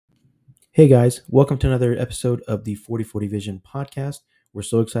Hey guys, welcome to another episode of the 4040 Vision podcast. We're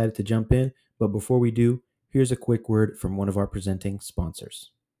so excited to jump in, but before we do, here's a quick word from one of our presenting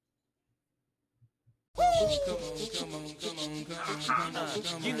sponsors.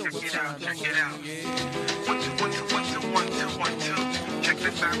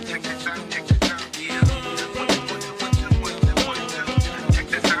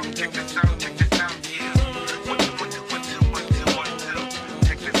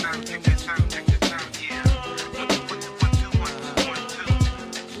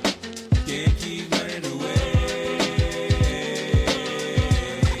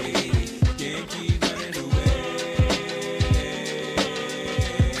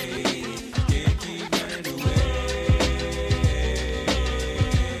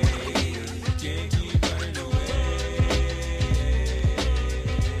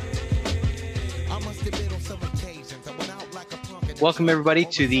 Welcome everybody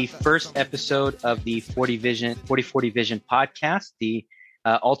to the first episode of the 4040 Vision podcast, the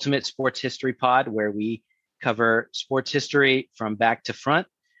ultimate sports history pod where we cover sports history from back to front.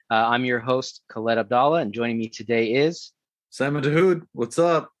 I'm your host, Khaled Abdallah, and joining me today is Simon Dahoud. What's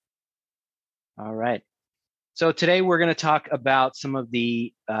up? All right. So today we're going to talk about some of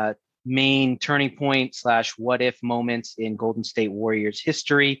the main turning point / what if moments in Golden State Warriors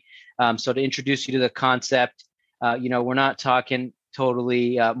history. So to introduce you to the concept, we're not talking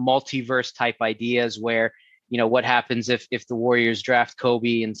totally multiverse type ideas where, what happens if the Warriors draft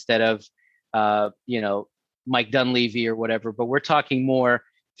Kobe instead of, Mike Dunleavy or whatever, but we're talking more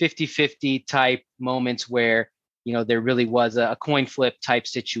 50-50 type moments where, there really was a coin flip type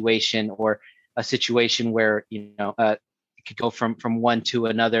situation or a situation where, it could go from one to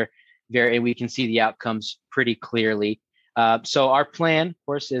another and we can see the outcomes pretty clearly. So our plan, of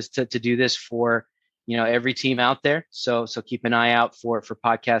course, is to do this for every team out there. So keep an eye out for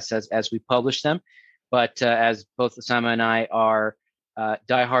podcasts as we publish them. But as both Osama and I are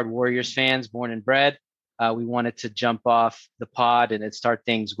diehard Warriors fans, born and bred, we wanted to jump off the pod and start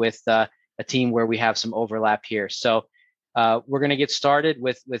things with a team where we have some overlap here. So we're going to get started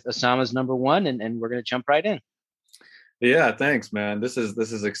with Osama's number one, and we're going to jump right in. Yeah, thanks, man. This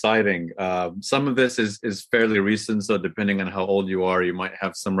is exciting. Some of this is fairly recent, so depending on how old you are, you might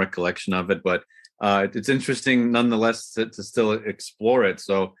have some recollection of it. But it's interesting nonetheless to still explore it.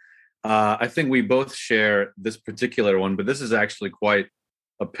 So I think we both share this particular one, but this is actually quite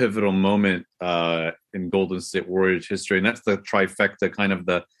a pivotal moment in Golden State Warriors history. And that's the trifecta, kind of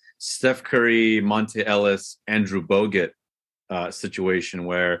the Steph Curry, Monte Ellis, Andrew Bogut situation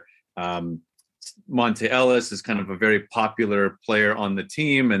where Monte Ellis is kind of a very popular player on the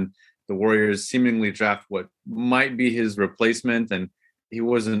team, and the Warriors seemingly draft what might be his replacement. And he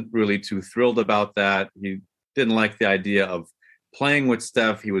wasn't really too thrilled about that. He didn't like the idea of playing with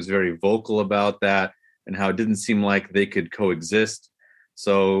Steph. He was very vocal about that and how it didn't seem like they could coexist.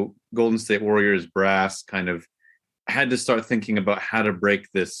 So Golden State Warriors brass kind of had to start thinking about how to break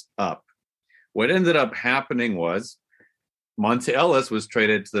this up. What ended up happening was Monte Ellis was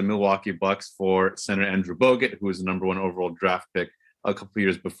traded to the Milwaukee Bucks for center Andrew Bogut, who was the number one overall draft pick a couple of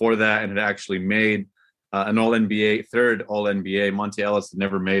years before that and had actually made an All-NBA, third All-NBA. Monte Ellis had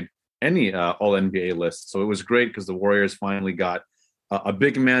never made any All-NBA list. So it was great because the Warriors finally got a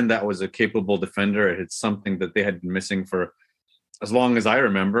big man that was a capable defender. It's something that they had been missing for as long as I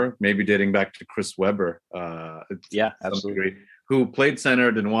remember, maybe dating back to Chris Webber. Yeah, absolutely. Who played center,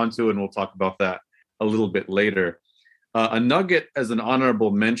 didn't want to, and we'll talk about that a little bit later. A nugget as an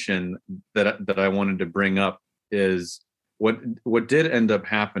honorable mention that I wanted to bring up is what did end up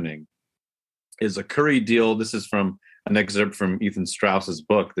happening is a Curry deal. This is from an excerpt from Ethan Strauss's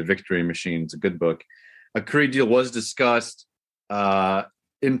book, The Victory Machine. It's a good book. A Curry deal was discussed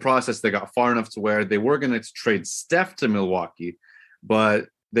in process. They got far enough to where they were going to trade Steph to Milwaukee, but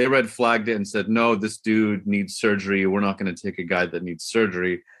they red flagged it and said, no, this dude needs surgery. We're not going to take a guy that needs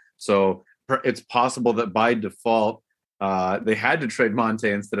surgery. So it's possible that by default, they had to trade Monte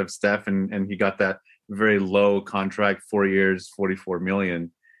instead of Steph, and he got that very low contract, 4 years, $44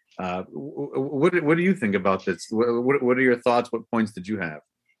 million. What do you think about this? What are your thoughts? What points did you have?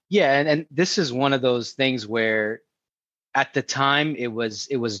 Yeah, and this is one of those things where at the time it was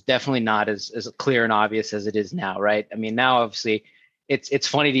definitely not as clear and obvious as it is now, right? I mean, now obviously it's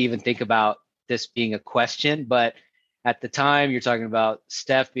funny to even think about this being a question, but at the time you're talking about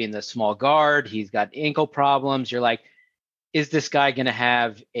Steph being the small guard, he's got ankle problems. You're like, is this guy going to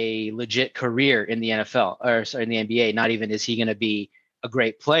have a legit career in the NFL or sorry, in the NBA? Not even is he going to be a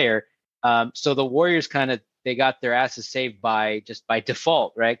great player. So the Warriors they got their asses saved by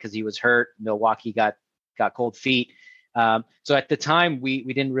default, right? Because he was hurt. Milwaukee got cold feet. So at the time, we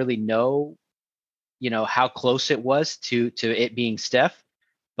didn't really know, how close it was to it being Steph.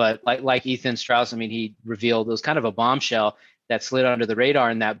 But like Ethan Strauss, I mean, he revealed it was kind of a bombshell that slid under the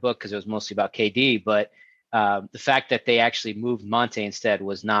radar in that book because it was mostly about KD. But the fact that they actually moved Monte instead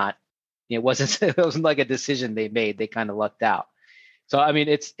was not, it wasn't like a decision they made. They kind of lucked out. So I mean,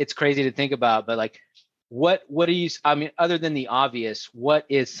 it's crazy to think about, but like, what do you? I mean, other than the obvious, what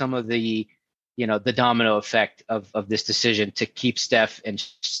is some of the, the domino effect of this decision to keep Steph and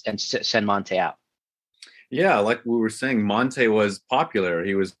send Monte out? Yeah, like we were saying, Monte was popular.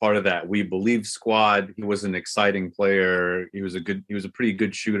 He was part of that We Believe squad. He was an exciting player. He was a pretty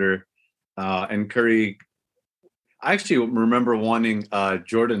good shooter. And Curry, I actually remember wanting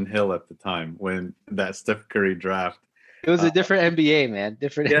Jordan Hill at the time when that Steph Curry draft. It was a different NBA, man.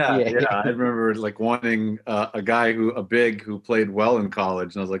 Different NBA. Yeah. I remember like wanting a guy a big who played well in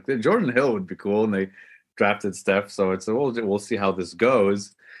college, and I was like, Jordan Hill would be cool. And they drafted Steph, so we'll see how this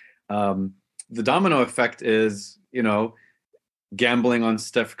goes. The domino effect is, gambling on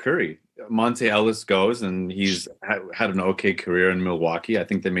Steph Curry. Monte Ellis goes, and he's had an okay career in Milwaukee. I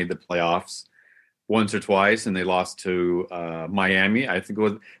think they made the playoffs once or twice, and they lost to Miami. I think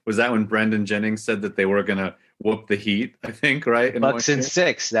it was that when Brandon Jennings said that they were going to whoop the Heat, I think, right? Bucks in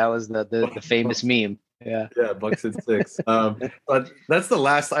 6. That was the famous meme. Yeah, Bucks in 6. But that's the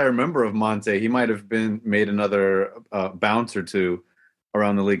last I remember of Monte. He might have made another bounce or two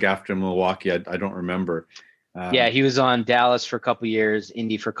around the league after Milwaukee. I don't remember. Yeah, he was on Dallas for a couple years,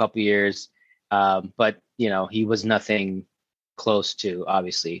 Indy for a couple years, but he was nothing close to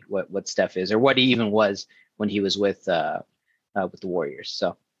obviously what Steph is, or what he even was when he was with the Warriors.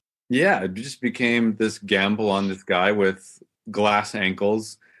 So yeah, it just became this gamble on this guy with glass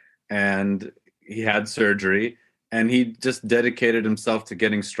ankles, and he had surgery, and he just dedicated himself to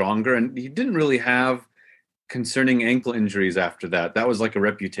getting stronger, and he didn't really have concerning ankle injuries after that. That was like a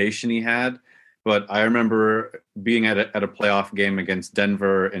reputation he had. But I remember being at a playoff game against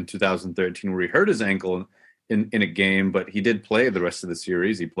Denver in 2013 where he hurt his ankle in a game, but he did play the rest of the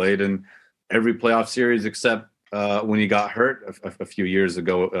series. He played in every playoff series except when he got hurt a few years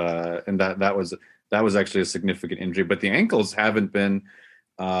ago, and that was actually a significant injury. But the ankles haven't been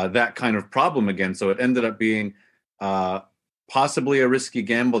that kind of problem again. So it ended up being possibly a risky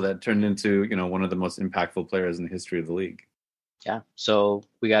gamble that turned into, one of the most impactful players in the history of the league. Yeah. So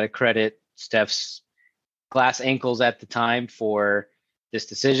we got to credit Steph's glass ankles at the time for this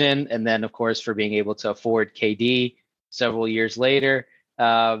decision. And then of course, for being able to afford KD several years later.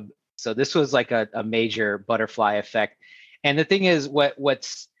 So this was like a major butterfly effect. And the thing is,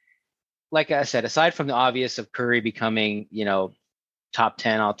 what's, like I said, aside from the obvious of Curry becoming, top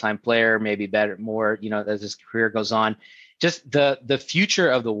 10 all-time player, maybe better, more, as his career goes on, just the future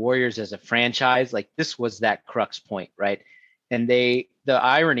of the Warriors as a franchise, like this was that crux point, right? And the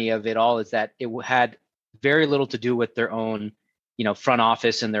irony of it all is that it had very little to do with their own, front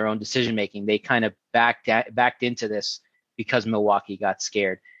office and their own decision making. They kind of backed into this because Milwaukee got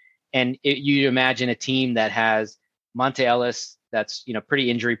scared. And you imagine a team that has Monte Ellis, that's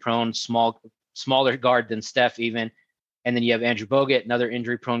pretty injury prone, smaller guard than Steph even, and then you have Andrew Bogut, another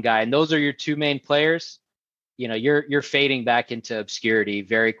injury prone guy, and those are your two main players. You're fading back into obscurity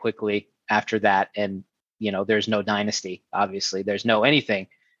very quickly after that, and there's no dynasty. Obviously, there's no anything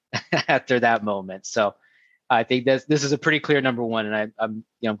after that moment. So I think this is a pretty clear number one, and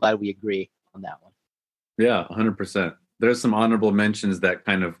I'm glad we agree on that one. Yeah, 100%. There's some honorable mentions that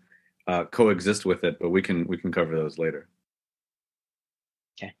kind of coexist with it, but we can cover those later.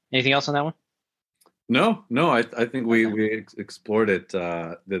 Okay. Anything else on that one? No. I think we explored it.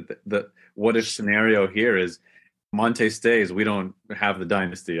 The what if scenario here is Monte stays. We don't have the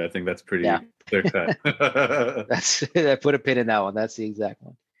dynasty. I think that's pretty clear cut. I put a pin in that one. That's the exact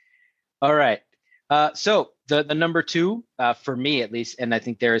one. All right. So the number 2 for me at least, and I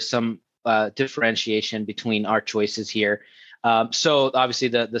think there is some differentiation between our choices here. So obviously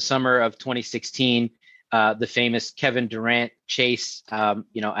the summer of 2016, the famous Kevin Durant chase,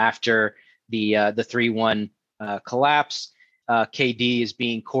 after the 3-1 collapse, KD is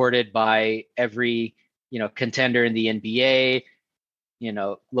being courted by every, contender in the NBA.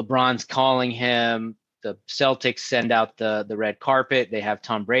 LeBron's calling him. The Celtics send out the red carpet. They have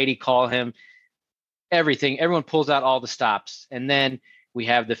Tom Brady call him. Everyone pulls out all the stops. And then we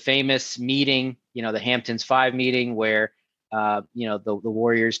have the famous meeting, the Hamptons 5 meeting where, the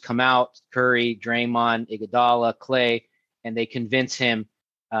Warriors come out, Curry, Draymond, Iguodala, Clay, and they convince him,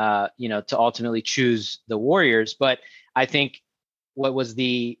 to ultimately choose the Warriors. But I think what was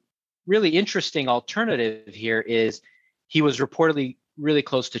the really interesting alternative here is he was reportedly really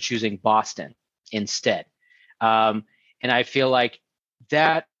close to choosing Boston instead. And I feel like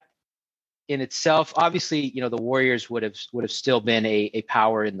that in itself, obviously, the Warriors would have still been a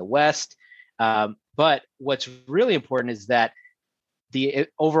power in the West. But what's really important is that the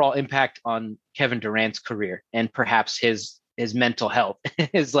overall impact on Kevin Durant's career and perhaps his mental health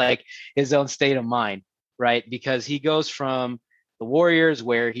is like his own state of mind, right? Because he goes from the Warriors,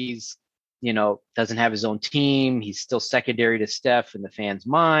 where he's, doesn't have his own team. He's still secondary to Steph in the fans'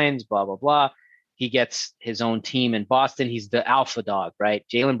 minds, blah, blah, blah. He gets his own team in Boston. He's the alpha dog, right?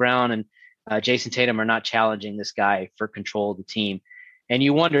 Jaylen Brown and Jason Tatum are not challenging this guy for control of the team. And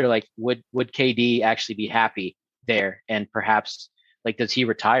you wonder, like, would KD actually be happy there? And perhaps, like, does he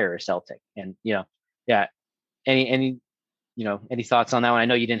retire a Celtic? And, yeah. Any thoughts on that one? I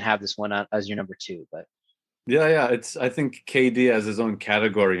know you didn't have this one as your number 2, but. Yeah. I think KD as his own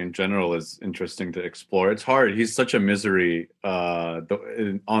category in general is interesting to explore. It's hard. He's such a misery,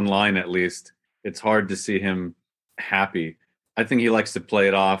 online at least. It's hard to see him happy. I think he likes to play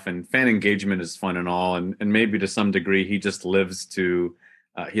it off, and fan engagement is fun and all. And maybe to some degree, he just lives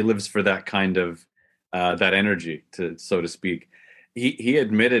for that kind of, that energy, so to speak. He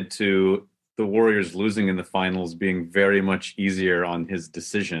admitted to the Warriors losing in the finals being very much easier on his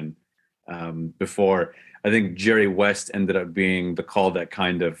decision, before. I think Jerry West ended up being the call that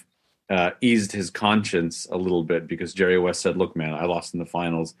kind of eased his conscience a little bit, because Jerry West said, look, man, I lost in the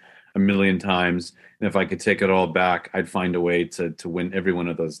finals a million times, and if I could take it all back, I'd find a way to win every one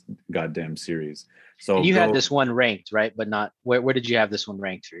of those goddamn series. So and you had this one ranked, right? But not where did you have this one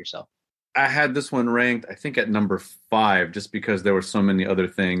ranked for yourself? I had this one ranked, I think, at number 5, just because there were so many other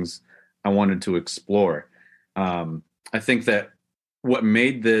things I wanted to explore. I think that what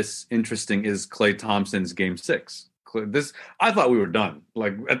made this interesting is Klay Thompson's Game 6. I thought we were done.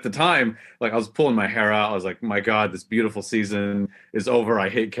 Like, at the time, like, I was pulling my hair out. I was like, my God, this beautiful season is over. I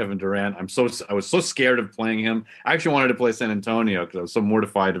hate Kevin Durant. I was so scared of playing him. I actually wanted to play San Antonio because I was so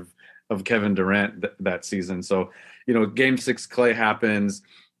mortified of Kevin Durant that season. So, Game 6, Klay happens,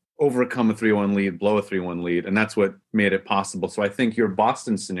 overcome a 3-1 lead, blow a 3-1 lead, and that's what made it possible. So I think your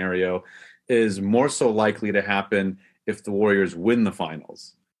Boston scenario is more so likely to happen if the Warriors win the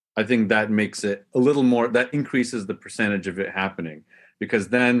finals. I think that makes it a little more, that increases the percentage of it happening, because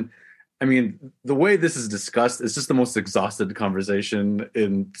then, I mean, the way this is discussed is just the most exhausted conversation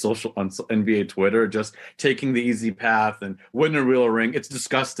on NBA Twitter, just taking the easy path and win a real ring. It's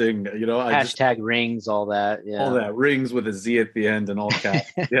disgusting, Hashtag rings, all that. Yeah. All that, rings with a Z at the end and all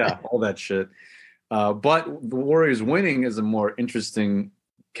caps. Yeah, all that shit. But the Warriors winning is a more interesting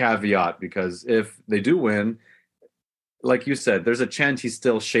caveat, because if they do win, like you said, there's a chance he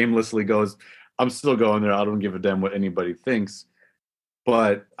still shamelessly goes, I'm still going there. I don't give a damn what anybody thinks.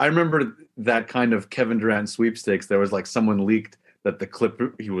 But I remember that kind of Kevin Durant sweepstakes. There was like someone leaked that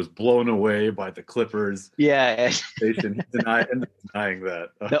he was blown away by the Clippers. Yeah. Denying that.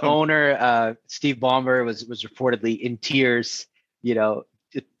 The owner, Steve Ballmer, was reportedly in tears,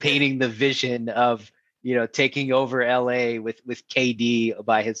 painting the vision of, taking over LA with KD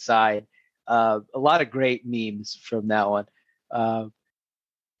by his side. A lot of great memes from that one. But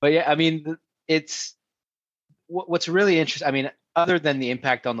yeah, I mean, it's what's really interesting. I mean, other than the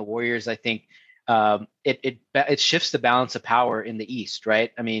impact on the Warriors, I think it shifts the balance of power in the East,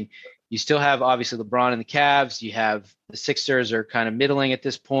 right? I mean, you still have obviously LeBron and the Cavs. You have the Sixers are kind of middling at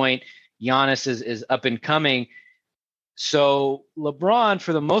this point. Giannis is up and coming. So LeBron,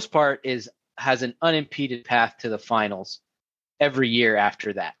 for the most part, has an unimpeded path to the finals every year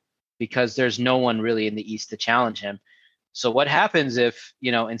after that, because there's no one really in the East to challenge him. So what happens if,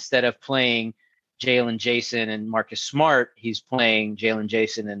 instead of playing Jalen, Jason, and Marcus Smart, he's playing Jalen,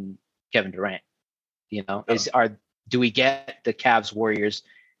 Jason, and Kevin Durant? Do we get the Cavs Warriors,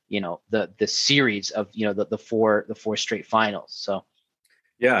 the series of, the four straight finals? So.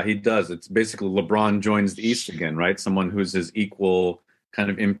 Yeah, he does. It's basically LeBron joins the East again, right? Someone who's his equal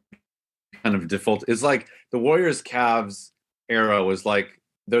kind of default. It's like the Warriors Cavs era was like,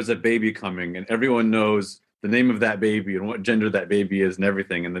 there's a baby coming and everyone knows the name of that baby and what gender that baby is and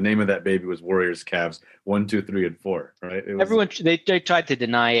everything. And the name of that baby was Warriors Cavs 1, 2, 3, and 4, right? Everyone, they tried to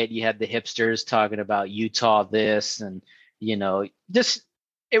deny it. You had the hipsters talking about Utah this, and, just,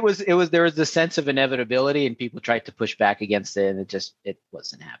 there was the sense of inevitability, and people tried to push back against it, and it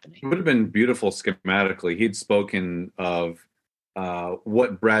wasn't happening. It would have been beautiful schematically. He'd spoken of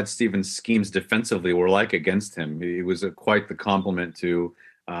what Brad Stevens' schemes defensively were like against him. It was quite the compliment to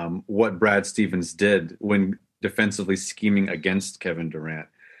what Brad Stevens did when defensively scheming against Kevin Durant.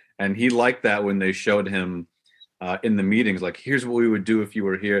 And he liked that when they showed him in the meetings, like, here's what we would do if you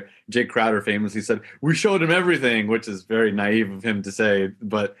were here. Jay Crowder famously said, we showed him everything, which is very naive of him to say.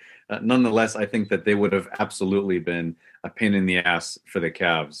 But nonetheless, I think that they would have absolutely been a pain in the ass for the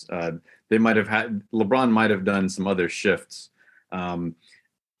Cavs. LeBron might have done some other shifts.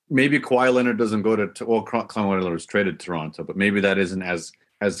 Maybe Kawhi Leonard doesn't go to Kawhi Leonard was traded to Toronto, but maybe that isn't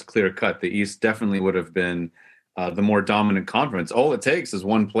as clear cut. The East definitely would have been the more dominant conference. All it takes is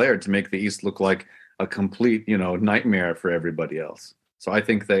one player to make the East look like a complete, nightmare for everybody else. So I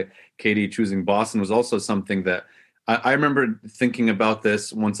think that KD choosing Boston was also something that I remember thinking about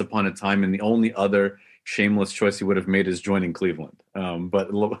this once upon a time, and the only other shameless choice he would have made is joining Cleveland.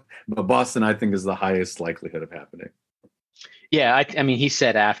 But Boston, I think, is the highest likelihood of happening. Yeah, I mean, he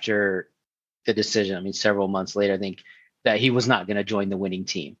said after the decision, several months later, I think that he was not going to join the winning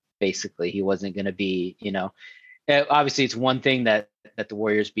team. Basically, he wasn't going to be, obviously it's one thing that the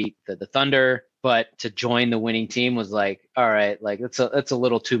Warriors beat the Thunder, but to join the winning team was like, all right, like it's a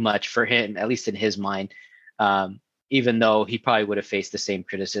little too much for him, at least in his mind. Even though he probably would have faced the same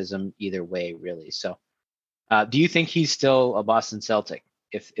criticism either way, really. So, do you think he's still a Boston Celtic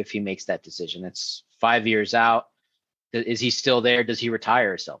if he makes that decision? It's 5 years out. Is he still there? Does he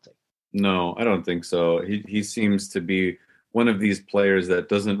retire a Celtic? No, I don't think so. He seems to be one of these players that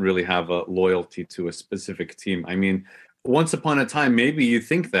doesn't really have a loyalty to a specific team. I mean, once upon a time, maybe you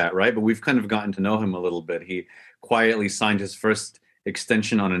think that, right? But we've kind of gotten to know him a little bit. He quietly signed his first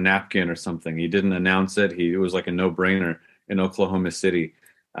extension on a napkin or something. He didn't announce it. It was like a no-brainer in Oklahoma City.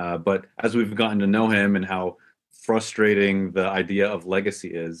 But as we've gotten to know him and how frustrating the idea of legacy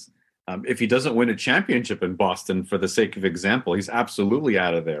is, if he doesn't win a championship in Boston, for the sake of example, he's absolutely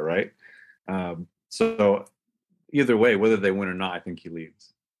out of there, right? So either way, whether they win or not, I think he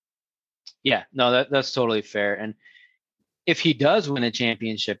leaves. Yeah, no, that's totally fair. And if he does win a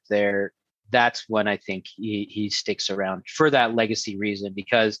championship there, that's when I think he sticks around for that legacy reason,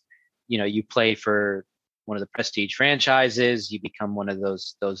 because, you play for one of the prestige franchises, you become one of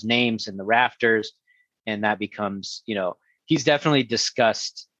those names in the rafters, and that becomes, he's definitely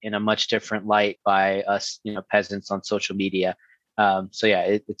discussed in a much different light by us, peasants on social media. So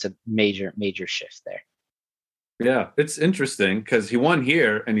yeah, it's a major shift there. Yeah, it's interesting because he won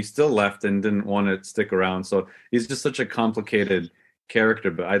here and he still left and didn't want to stick around. So he's just such a complicated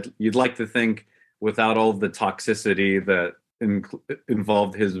character. But you'd like to think, without all of the toxicity that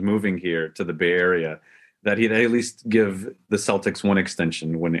involved his moving here to the Bay Area, that he'd at least give the Celtics one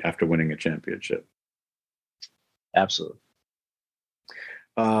extension after winning a championship. Absolutely.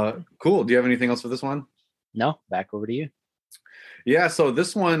 Cool. Do you have anything else for this one? No, back over to you. Yeah, so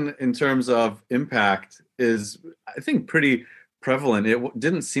this one, in terms of impact, is, I think, pretty prevalent. It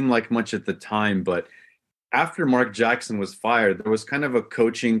didn't seem like much at the time, but after Mark Jackson was fired, there was kind of a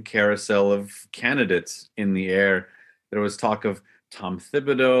coaching carousel of candidates in the air. There was talk of Tom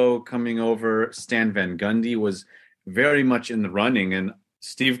Thibodeau coming over. Stan Van Gundy was very much in the running, and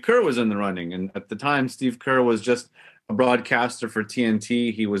Steve Kerr was in the running. And at the time, Steve Kerr was just a broadcaster for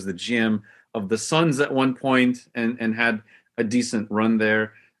TNT. He was the GM of the Suns at one point and had a decent run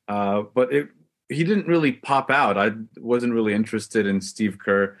there. But he didn't really pop out. I wasn't really interested in Steve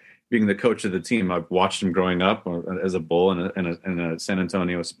Kerr being the coach of the team. I've watched him growing up as a Bull and a San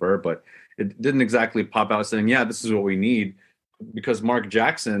Antonio Spur, but it didn't exactly pop out saying, yeah, this is what we need, because Mark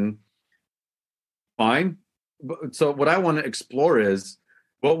Jackson, fine. So what I want to explore is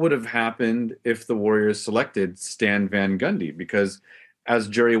what would have happened if the Warriors selected Stan Van Gundy, because as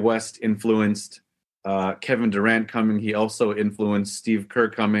Jerry West influenced Kevin Durant coming, he also influenced Steve Kerr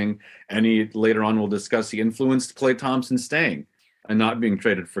coming, and he later on, we'll discuss, he influenced Klay Thompson staying and not being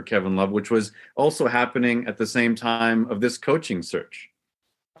traded for Kevin Love, which was also happening at the same time of this coaching search.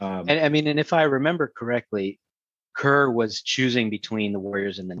 And if I remember correctly, Kerr was choosing between the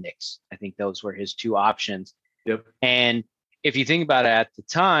Warriors and the Knicks. I think those were his two options. Yep. And if you think about it, at the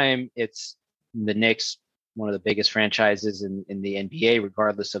time, it's the Knicks, one of the biggest franchises in the NBA,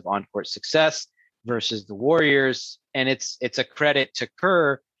 regardless of on-court success, versus the Warriors. And it's a credit to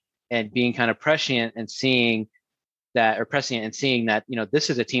Kerr and being kind of prescient and seeing that, this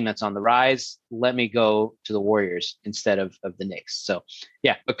is a team that's on the rise. Let me go to the Warriors instead of the Knicks. So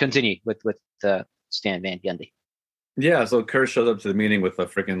yeah, but continue with Stan Van Gundy. Yeah, so Kerr showed up to the meeting with a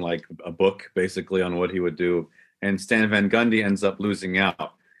freaking a book basically on what he would do, and Stan Van Gundy ends up losing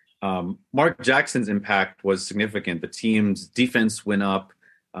out. Mark Jackson's impact was significant. The team's defense went up.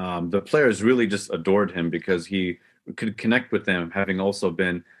 The players really just adored him because he could connect with them, having also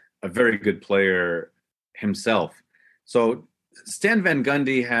been a very good player himself. So Stan Van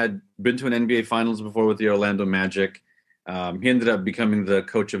Gundy had been to an NBA Finals before with the Orlando Magic. He ended up becoming the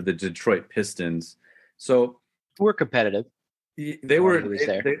coach of the Detroit Pistons. So we're competitive. They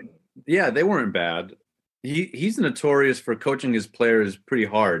weren't bad. He's notorious for coaching his players pretty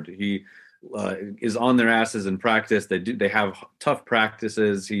hard. He is on their asses in practice. They have tough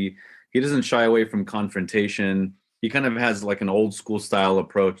practices. He doesn't shy away from confrontation. He kind of has like an old school style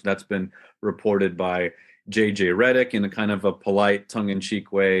approach that's been reported by JJ Redick in a kind of a polite,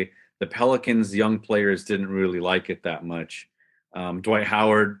 tongue-in-cheek way. The Pelicans' young players didn't really like it that much. Dwight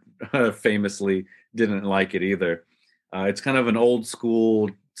Howard famously didn't like it either. It's kind of an old school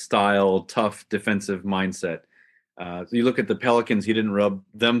style, tough defensive mindset. You look at the Pelicans, he didn't rub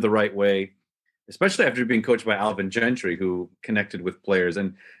them the right way, especially after being coached by Alvin Gentry, who connected with players.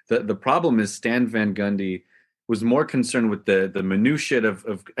 And the problem is Stan Van Gundy was more concerned with the minutiae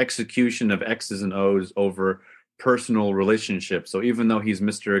of execution of X's and O's over personal relationships. So even though he's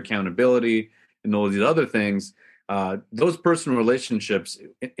Mr. Accountability and all these other things, those personal relationships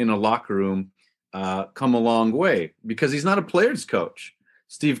in a locker room come a long way because he's not a player's coach.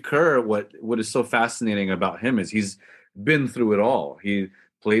 Steve Kerr, what is so fascinating about him is he's been through it all. He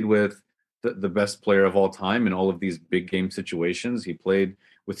played with the best player of all time in all of these big game situations. He played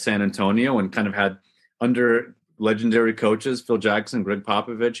with San Antonio and kind of had under legendary coaches, Phil Jackson, Greg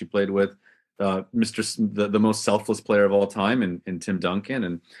Popovich. He played with the most selfless player of all time in Tim Duncan,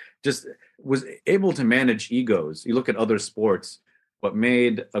 and just was able to manage egos. You look at other sports, what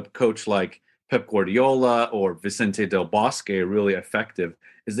made a coach like Pep Guardiola or Vicente Del Bosque really effective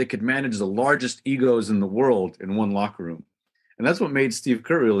is they could manage the largest egos in the world in one locker room. And that's what made Steve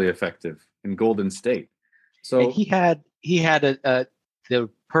Kerr really effective in Golden State. So and he had the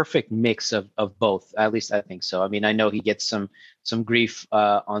perfect mix of both. At least I think so. I mean, I know he gets some grief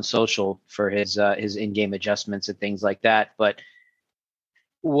on social for his in-game adjustments and things like that, but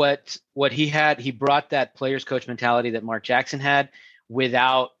what he had, he brought that players coach mentality that Mark Jackson had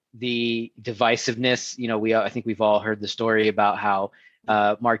without the divisiveness. I think we've all heard the story about how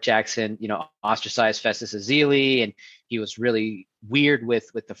Mark Jackson, ostracized Festus Ezeli, and he was really weird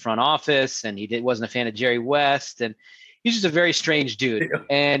with the front office, and wasn't a fan of Jerry West, and he's just a very strange dude.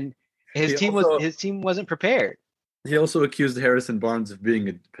 And his team wasn't prepared. He also accused Harrison Barnes of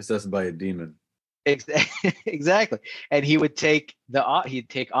being possessed by a demon. Exactly, and he would take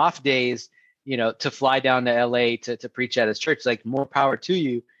off days, to fly down to LA to preach at his church. Like, more power to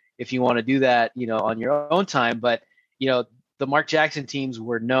you if you want to do that, on your own time. But the Mark Jackson teams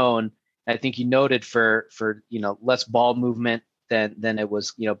were known, I think he noted for less ball movement than it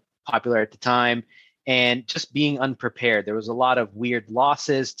was popular at the time, and just being unprepared. There was a lot of weird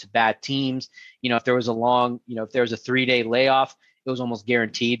losses to bad teams. If there was a 3-day layoff, it was almost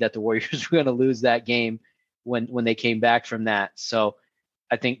guaranteed that the Warriors were going to lose that game when they came back from that. So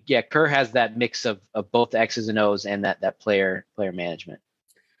I think, Kerr has that mix of both X's and O's and that player management.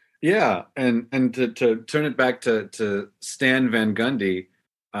 Yeah, and to turn it back to Stan Van Gundy,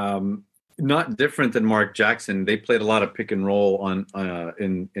 not different than Mark Jackson. They played a lot of pick and roll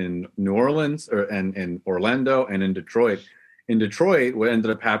in New Orleans and in Orlando and in Detroit. In Detroit, what ended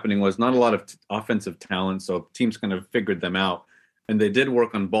up happening was not a lot of offensive talent, so teams kind of figured them out, and they did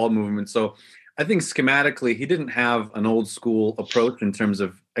work on ball movement. So I think schematically, he didn't have an old school approach in terms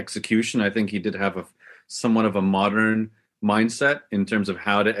of execution. I think he did have somewhat of a modern mindset in terms of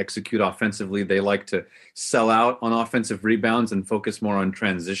how to execute offensively. They like to sell out on offensive rebounds and focus more on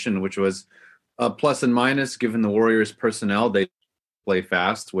transition, which was a plus and minus given the Warriors personnel. They play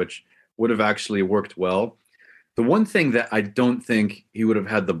fast, which would have actually worked well. The one thing that I don't think he would have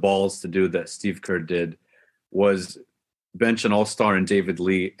had the balls to do that Steve Kerr did was bench an all-star in David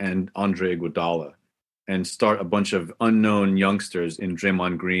Lee and Andre Iguodala and start a bunch of unknown youngsters in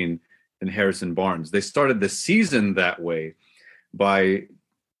Draymond Green and Harrison Barnes. They started the season that way by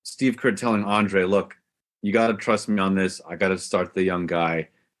Steve Kerr telling Andre, look, you got to trust me on this. I got to start the young guy.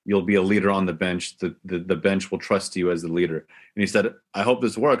 You'll be a leader on the bench. The bench will trust you as the leader. And he said, I hope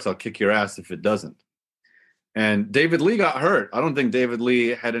this works. I'll kick your ass if it doesn't. And David Lee got hurt. I don't think David Lee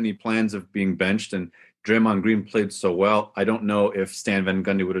had any plans of being benched, and Draymond Green played so well. I don't know if Stan Van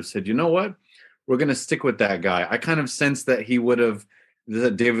Gundy would have said, you know what? We're going to stick with that guy. I kind of sense that he would have,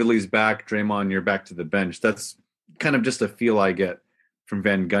 that David Lee's back, Draymond, you're back to the bench. That's kind of just a feel I get from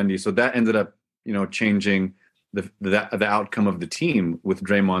Van Gundy. So that ended up, changing the outcome of the team with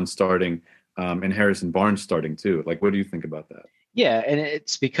Draymond starting and Harrison Barnes starting too. Like, what do you think about that? Yeah, and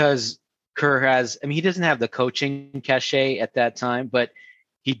it's because Kerr he doesn't have the coaching cachet at that time, but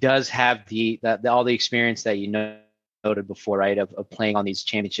he does have all the experience that noted before, right? Of playing on these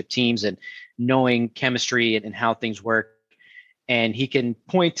championship teams and knowing chemistry and how things work. And he can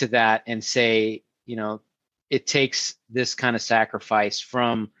point to that and say, it takes this kind of sacrifice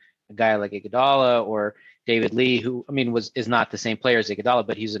from a guy like Iguodala or David Lee, who, is not the same player as Iguodala,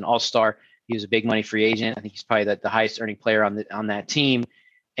 but he's an all-star. He was a big money free agent. I think he's probably the highest earning player on that team.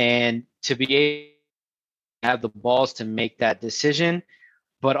 And to be able to have the balls to make that decision,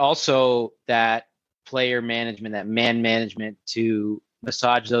 but also that player management, that man management to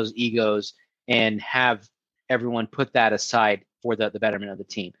massage those egos and have everyone put that aside for the betterment of the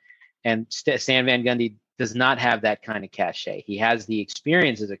team. And Stan Van Gundy does not have that kind of cachet. He has the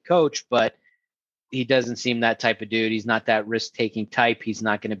experience as a coach, but he doesn't seem that type of dude. He's not that risk-taking type. He's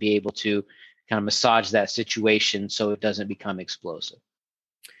not going to be able to kind of massage that situation so it doesn't become explosive.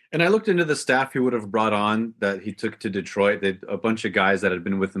 And I looked into the staff he would have brought on that he took to Detroit. They a bunch of guys that had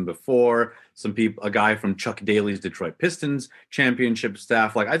been with him before. Some people, a guy from Chuck Daly's Detroit Pistons championship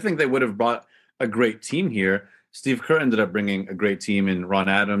staff. Like, I think they would have brought a great team here. Steve Kerr ended up bringing a great team in Ron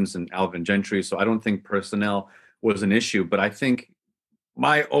Adams and Alvin Gentry. So I don't think personnel was an issue. But I think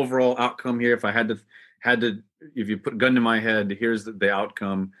my overall outcome here, if I had to, if you put gun to my head, here's the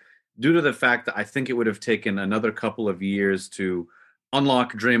outcome. Due to the fact that I think it would have taken another couple of years to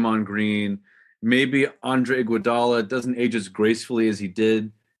unlock Draymond Green, maybe Andre Iguodala doesn't age as gracefully as he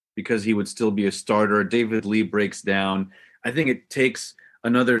did because he would still be a starter. David Lee breaks down. I think it takes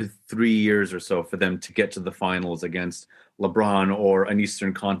another 3 years or so for them to get to the finals against LeBron or an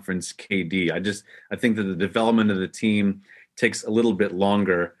Eastern Conference KD. I think that the development of the team takes a little bit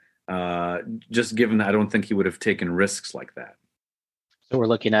longer, just given that I don't think he would have taken risks like that. So we're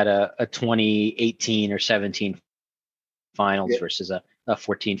looking at a 2018 or 17 finals versus a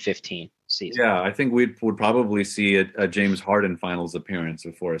 14-15 season. Yeah, I think we would probably see a James Harden finals appearance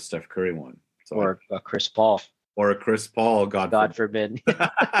before a Steph Curry one. So, or a Chris Paul. Or a Chris Paul, God forbid.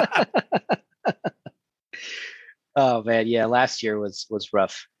 Oh man, yeah, last year was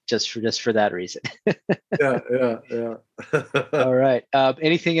rough just for that reason. yeah. All right.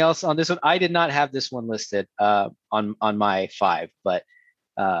 Anything else on this one? I did not have this one listed on my 5, but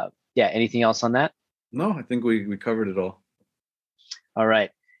yeah, anything else on that? No, I think we covered it all. All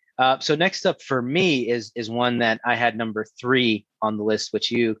right. So next up for me is one that I had number 3 on the list,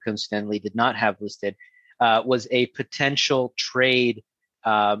 which you coincidentally did not have listed, was a potential trade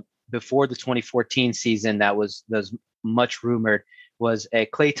before the 2014 season that was much rumored, was a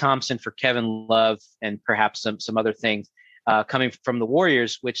Klay Thompson for Kevin Love and perhaps some other things coming from the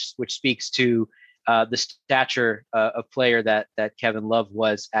Warriors, which speaks to the stature of player that Kevin Love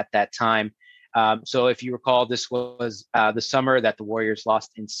was at that time. So if you recall, this was the summer that the Warriors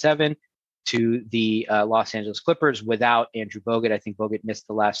lost in 7 to the Los Angeles Clippers without Andrew Bogut. I think Bogut missed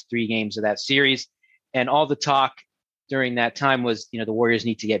the last 3 games of that series. And all the talk during that time was, the Warriors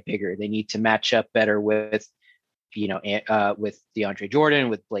need to get bigger. They need to match up better with, with DeAndre Jordan,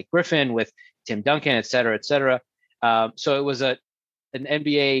 with Blake Griffin, with Tim Duncan, et cetera, et cetera. So it was an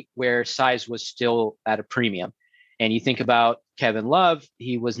NBA where size was still at a premium. And you think about Kevin Love,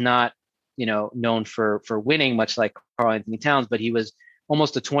 he was not, known for winning, much like Karl-Anthony Towns, but he was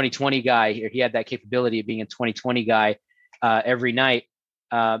almost a 20-20 guy. He had that capability of being a 20-20 guy every night.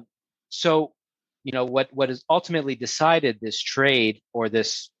 So, what is ultimately decided this trade or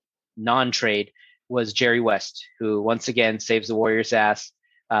this non-trade was Jerry West, who once again saves the Warriors' ass,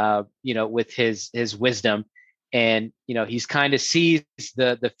 with his wisdom. And, he's kind of sees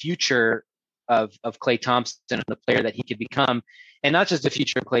the future of Klay Thompson and the player that he could become. And not just the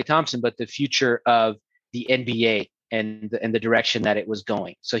future of Klay Thompson, but the future of the NBA and the direction that it was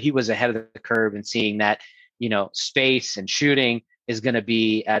going. So he was ahead of the curve in seeing that, space and shooting is going to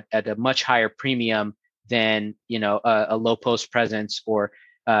be at a much higher premium than, a low post presence or,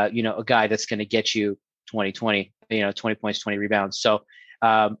 a guy that's going to get you 20 points, 20 rebounds. So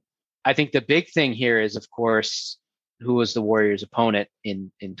I think the big thing here is, of course, who was the Warriors' opponent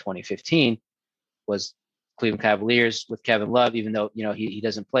in 2015 was Cleveland Cavaliers with Kevin Love, even though, he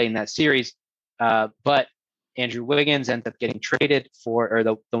doesn't play in that series. But Andrew Wiggins ends up getting traded or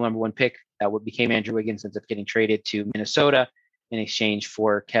the number 1 pick that became Andrew Wiggins ends up getting traded to Minnesota in exchange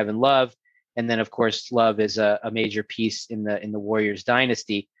for Kevin Love. And then, of course, Love is a major piece in the Warriors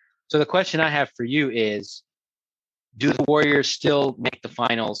dynasty. So the question I have for you is, do the Warriors still make the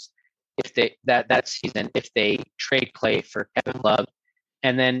finals if they that season if they trade Klay for Kevin Love?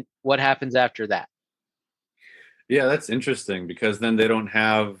 And then what happens after that? Yeah, that's interesting because then they don't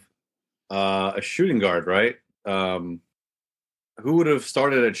have a shooting guard, right? Who would have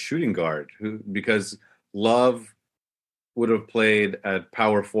started at shooting guard? Because Love would have played at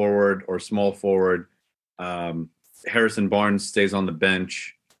power forward or small forward. Harrison Barnes stays on the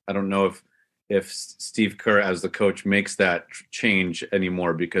bench. I don't know if Steve Kerr as the coach makes that change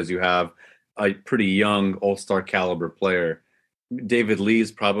anymore because you have a pretty young all-star caliber player. David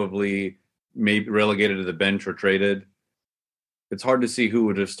Lee's probably maybe relegated to the bench or traded. It's hard to see who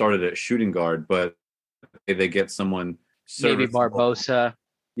would have started at shooting guard, but they get someone. Maybe Barbosa.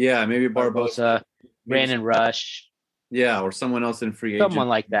 Yeah, maybe Barbosa, maybe Brandon Rush. Yeah, or someone else in free agent. Someone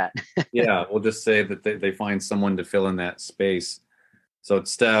like that. Yeah, we'll just say that they find someone to fill in that space. So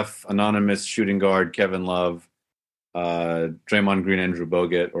it's Steph, anonymous shooting guard, Kevin Love, Draymond Green, Andrew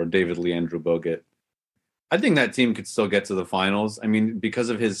Bogut, or David Lee, Andrew Bogut. I think that team could still get to the finals. I mean, because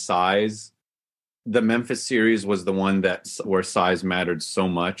of his size, the Memphis series was the one where size mattered so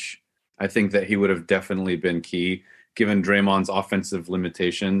much. I think that he would have definitely been key, given Draymond's offensive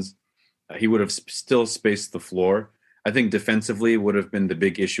limitations. He would have still spaced the floor. I think defensively would have been the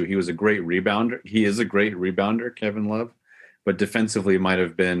big issue. He was a great rebounder. He is a great rebounder, Kevin Love, but defensively might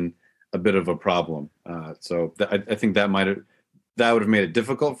have been a bit of a problem. I think that would have made it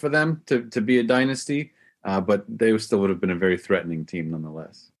difficult for them to be a dynasty, but they still would have been a very threatening team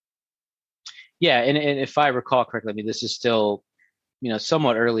nonetheless. Yeah, and if I recall correctly, I mean, this is still,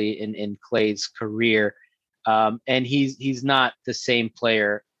 somewhat early in Klay's career, and he's not the same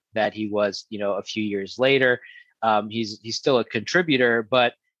player that he was, a few years later. He's still a contributor,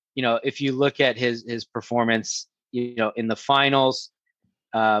 but if you look at his performance, in the finals,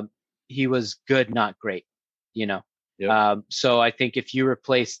 he was good, not great. Yep. So I think if you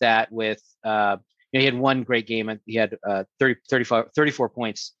replace that with, he had one great game. He had 34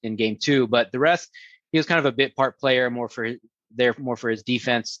 points in game 2, but the rest, he was kind of a bit part player, more for his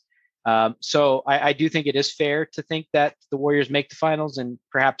defense. So I do think it is fair to think that the Warriors make the finals and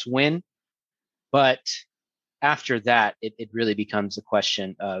perhaps win. But after that, it really becomes a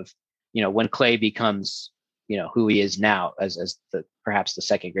question of, when Klay becomes, who he is now as perhaps the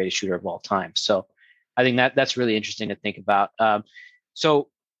second greatest shooter of all time. So I think that's really interesting to think about. So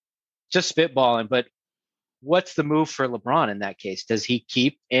just spitballing, but what's the move for LeBron in that case? Does he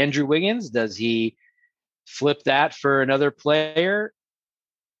keep Andrew Wiggins? Does he flip that for another player?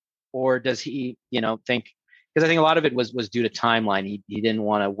 Or does he, think, because I think a lot of it was due to timeline. He didn't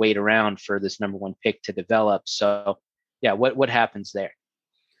want to wait around for this number 1 pick to develop. So yeah, what happens there?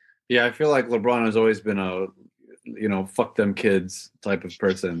 Yeah, I feel like LeBron has always been a, fuck them kids type of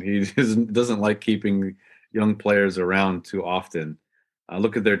person. He doesn't like keeping young players around too often.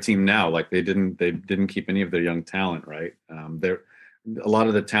 Look at their team now; like they didn't keep any of their young talent, right? A lot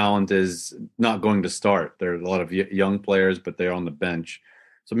of the talent is not going to start. There are a lot of young players, but they're on the bench.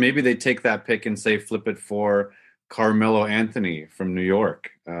 So maybe they take that pick and say flip it for Carmelo Anthony from New York,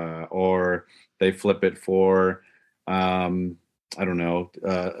 or they flip it for I don't know,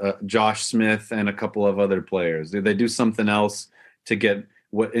 Josh Smith and a couple of other players. They do something else to get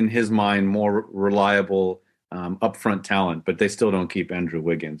what in his mind more reliable upfront talent, but they still don't keep Andrew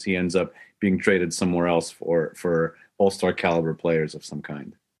Wiggins. He ends up being traded somewhere else for all-star caliber players of some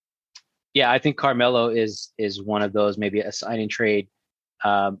kind. Yeah, I think Carmelo is one of those, maybe a signing trade,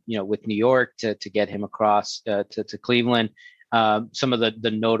 with New York to get him across to Cleveland. Some of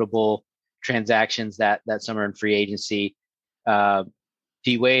the notable transactions that summer in free agency.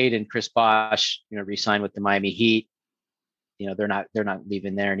 D Wade and Chris Bosh, re-signed with the Miami Heat. They're not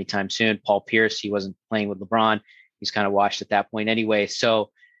leaving there anytime soon. Paul Pierce, he wasn't playing with LeBron. He's kind of washed at that point anyway.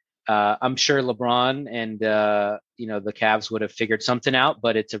 So I'm sure LeBron and the Cavs would have figured something out.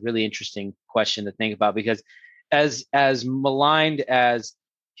 But it's a really interesting question to think about, because as maligned as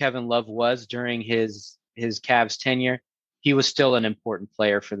Kevin Love was during his Cavs tenure, he was still an important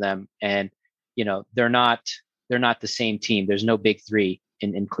player for them. And they're not the same team. There's no big three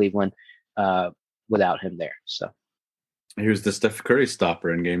in Cleveland without him there. So here's the Steph Curry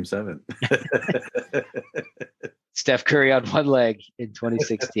stopper in Game 7. Steph Curry on one leg in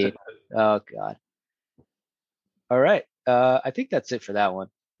 2016. Oh God. All right. I think that's it for that one.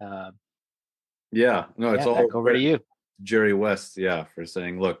 It's all back over to you, Jerry West. Yeah, for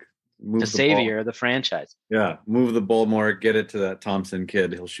saying, look, move the savior of the franchise. Yeah, move the ball more, get it to that Thompson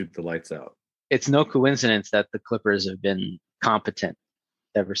kid. He'll shoot the lights out. It's no coincidence that the Clippers have been competent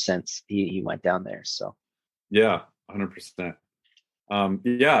ever since he went down there. So, yeah, 100%.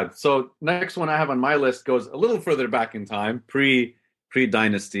 So next one I have on my list goes a little further back in time, pre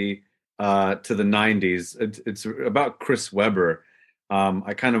dynasty, to the 90s. It's about Chris Webber.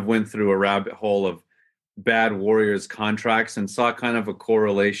 I kind of went through a rabbit hole of bad Warriors contracts and saw kind of a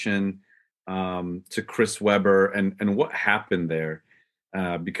correlation to Chris Webber and what happened there.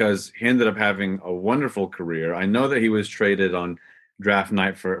 Because he ended up having a wonderful career. I know that he was traded on draft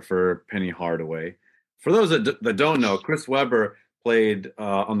night for Penny Hardaway. For those that don't know, Chris Webber played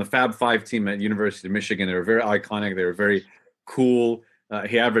on the Fab Five team at University of Michigan. They were very iconic. They were very cool.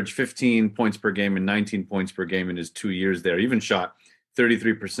 He averaged 15 points per game and 19 points per game in his 2 years there. He even shot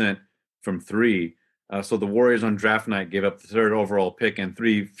 33% from three. So the Warriors on draft night gave up the 3rd overall pick and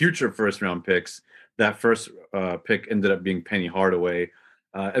 3 future first-round picks. That first pick ended up being Penny Hardaway.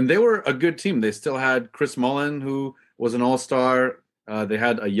 And they were a good team. They still had Chris Mullin, who was an all-star. They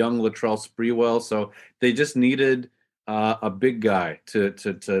had a young Latrell Sprewell. So they just needed a big guy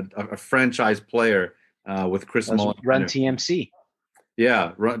a franchise player with Chris Mullin. Run TMC.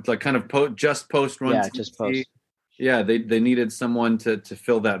 Yeah, like kind of post run. Yeah, just post. Yeah, they needed someone to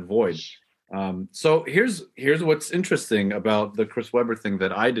fill that void. So here's what's interesting about the Chris Webber thing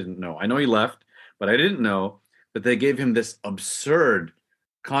that I didn't know. I know he left, but I didn't know that they gave him this absurd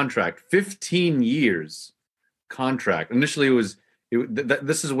contract, 15 years contract. Initially,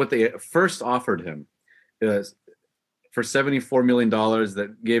 this is what they first offered him for $74 million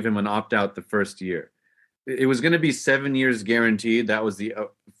that gave him an opt-out the first year. It was going to be 7 years guaranteed. That was the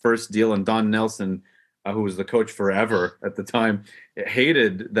first deal. And Don Nelson, who was the coach forever at the time,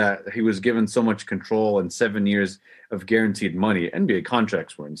 hated that he was given so much control and 7 years of guaranteed money. NBA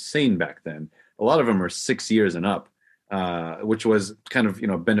contracts were insane back then. A lot of them are 6 years and up, which was kind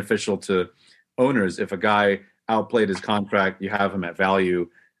of beneficial to owners. If a guy outplayed his contract, you have him at value,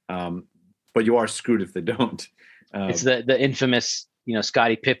 but you are screwed if they don't. It's the infamous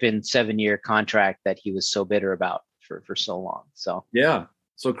Scottie Pippen 7-year contract that he was so bitter about for so long. So yeah.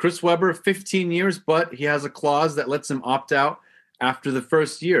 So Chris Webber, 15 years, but he has a clause that lets him opt out after the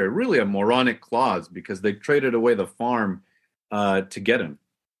first year. Really a moronic clause because they traded away the farm to get him.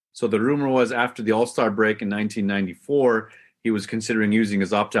 So the rumor was after the All-Star break in 1994, he was considering using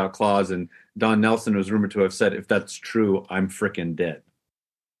his opt-out clause, and Don Nelson was rumored to have said, "If that's true, I'm freaking dead."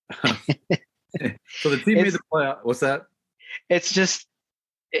 So the team made the playoff. What's that? It's just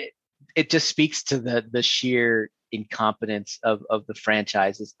it just speaks to the sheer incompetence of the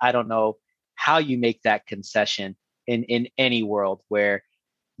franchises. I don't know how you make that concession in any world where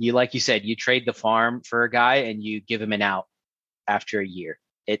you, like you said, you trade the farm for a guy and you give him an out after a year.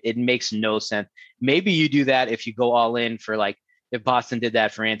 It makes no sense. Maybe you do that if you go all in for, like, if Boston did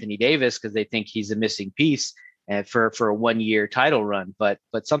that for Anthony Davis because they think he's a missing piece and for a 1-year title run. But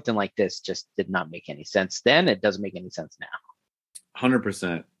something like this just did not make any sense then. It doesn't make any sense now.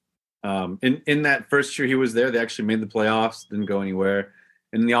 100%. In that first year he was there, they actually made the playoffs, didn't go anywhere.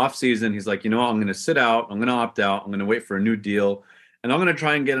 In the offseason, he's like, I'm going to sit out. I'm going to opt out. I'm going to wait for a new deal. And I'm going to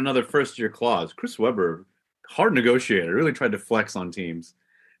try and get another first-year clause. Chris Webber, hard negotiator, really tried to flex on teams.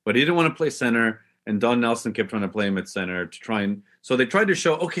 But he didn't want to play center, and Don Nelson kept trying to play him at center to try and – so they tried to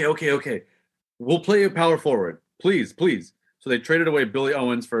show, okay, we'll play a power forward. Please. So they traded away Billy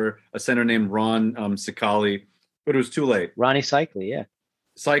Owens for a center named Ron Cicali, but it was too late. Ronnie Cycli, yeah.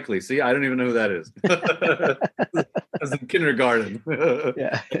 Cycli. See, I don't even know who that is. As in kindergarten.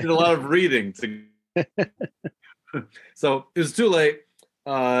 Yeah. I did a lot of reading. So it was too late.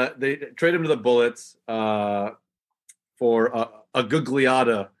 They traded him to the Bullets for a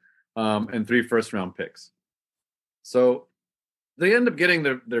Gugliotta and 3 first-round picks. So they end up getting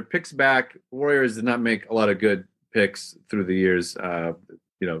their picks back. Warriors did not make a lot of good picks through the years.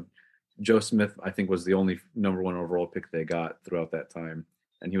 Joe Smith, I think, was the only number 1 overall pick they got throughout that time.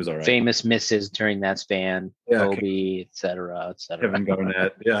 And he was all right. Famous misses during that span. Yeah, Kobe, et cetera. Kevin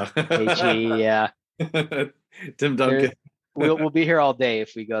Garnett, yeah. KG, yeah. Tim Duncan. We'll be here all day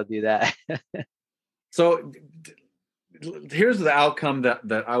if we go do that. So here's the outcome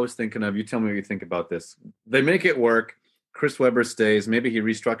that I was thinking of. You tell me what you think about this. They make it work. Chris Webber stays. Maybe he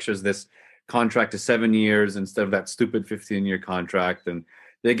restructures this contract to 7 years instead of that stupid 15-year contract. And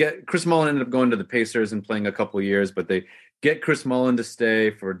they get Chris Mullin ended up going to the Pacers and playing a couple of years, but they get Chris Mullin to stay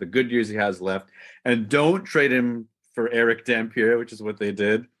for the good years he has left, and don't trade him for Eric Dampier, which is what they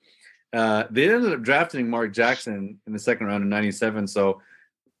did. They ended up drafting Mark Jackson in the second round in '97. So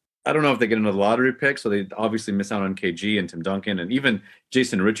I don't know if they get another lottery pick. So they obviously miss out on KG and Tim Duncan and even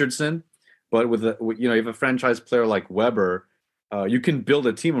Jason Richardson. But you have a franchise player like Webber, you can build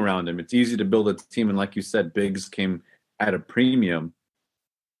a team around him. It's easy to build a team, and like you said, bigs came at a premium.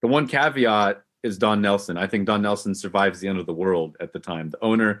 The one caveat is Don Nelson. I think Don Nelson survives the end of the world at the time. The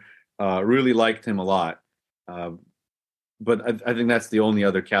owner really liked him a lot. But I think that's the only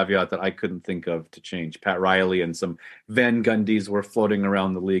other caveat that I couldn't think of to change. Pat Riley and some Van Gundys were floating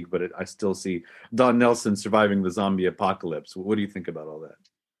around the league, but I still see Don Nelson surviving the zombie apocalypse. What do you think about all that?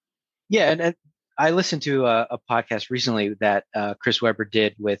 Yeah, and I listened to a podcast recently that Chris Webber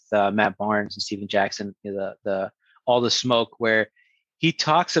did with Matt Barnes and Steven Jackson, the All the Smoke, where he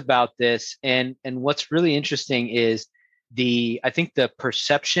talks about this. And what's really interesting is I think the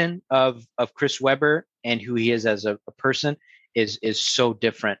perception of Chris Webber and who he is as a person is so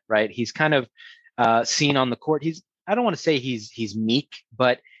different, right? He's kind of seen on the court. I don't want to say he's meek,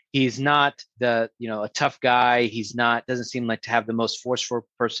 but he's not a tough guy. Doesn't seem like to have the most forceful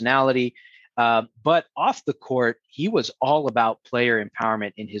personality. But off the court, he was all about player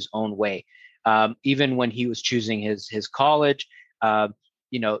empowerment in his own way. Even when he was choosing his college,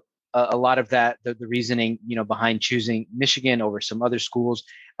 you know, a lot of that, the reasoning, behind choosing Michigan over some other schools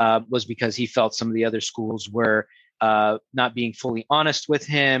was because he felt some of the other schools were not being fully honest with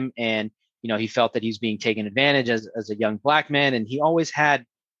him. And, he felt that he's being taken advantage as a young black man. And he always had,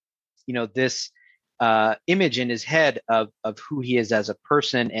 this image in his head of who he is as a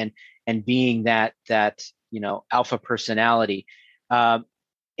person and being that alpha personality.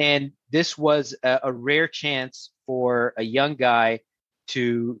 And this was a rare chance for a young guy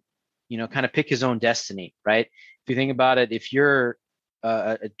to, kind of pick his own destiny, right? If you think about it, if you're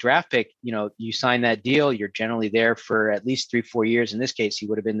a draft pick, you sign that deal, you're generally there for at least 3-4 years. In this case, he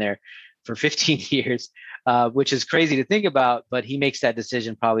would have been there for 15 years, which is crazy to think about, but he makes that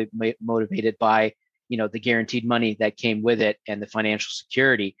decision probably motivated by, the guaranteed money that came with it and the financial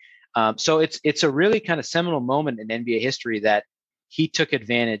security. So it's a really kind of seminal moment in NBA history that he took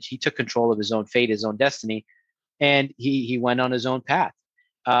advantage, he took control of his own fate, his own destiny, and he went on his own path.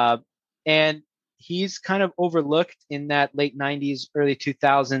 And he's kind of overlooked in that late 90s, early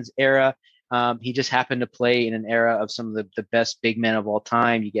 2000s era. He just happened to play in an era of some of the best big men of all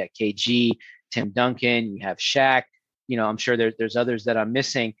time. You get KG, Tim Duncan, you have Shaq. I'm sure there's others that I'm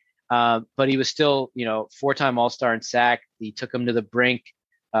missing. But he was still, 4-time All-Star in SAC. He took him to the brink.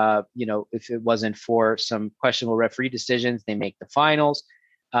 If it wasn't for some questionable referee decisions, they make the finals.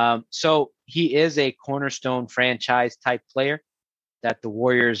 So he is a cornerstone franchise type player that the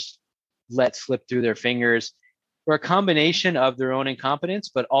Warriors let slip through their fingers for a combination of their own incompetence,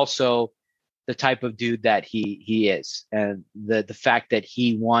 but also the type of dude that he is, and the fact that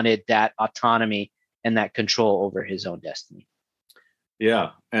he wanted that autonomy and that control over his own destiny.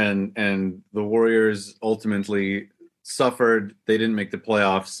 Yeah, and the Warriors ultimately suffered. They didn't make the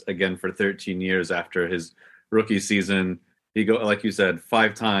playoffs again for 13 years after his rookie season. He like you said,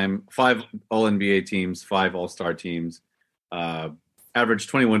 5 All NBA teams, 5 All-Star teams, averaged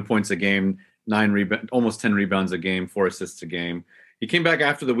 21 points a game, almost 10 rebounds a game, 4 assists a game. He came back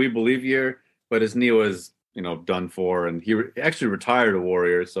after the We Believe year, but his knee was, done for, and he actually retired a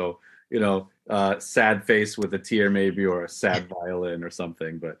Warrior. So, sad face with a tear maybe, or a sad violin or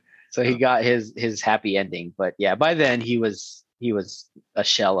something. But so he got his happy ending. But yeah, by then he was a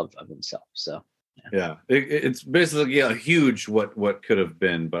shell of himself. So yeah, it's basically a huge what could have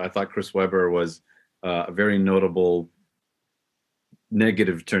been. But I thought Chris Webber was a very notable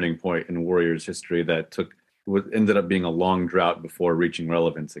negative turning point in Warriors history that ended up being a long drought before reaching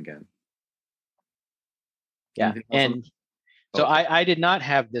relevance again. Yeah, and so I did not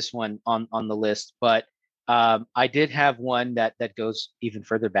have this one on the list, but I did have one that goes even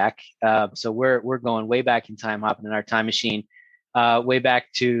further back. So we're going way back in time, hopping in our time machine, way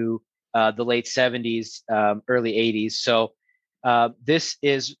back to the late 70s, early 80s. So this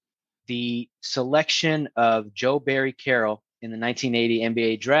is the selection of Joe Barry Carroll in the 1980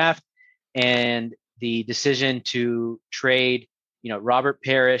 NBA draft, and the decision to trade, Robert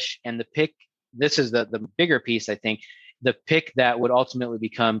Parrish, and the pick. This is the bigger piece, I think, the pick that would ultimately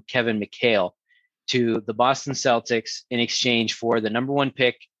become Kevin McHale to the Boston Celtics in exchange for the number 1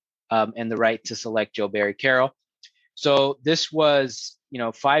 pick and the right to select Joe Barry Carroll. So this was,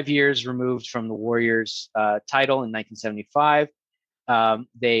 5 years removed from the Warriors title in 1975.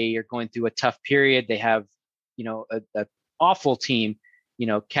 They are going through a tough period. They have, a awful team,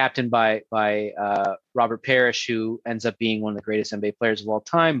 captained by Robert Parrish, who ends up being one of the greatest NBA players of all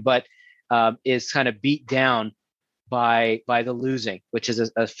time, but is kind of beat down by the losing, which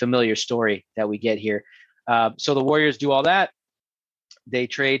is a familiar story that we get here. So the Warriors do all that. They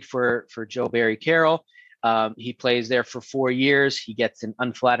trade for Joe Barry Carroll. He plays there for 4 years. He gets an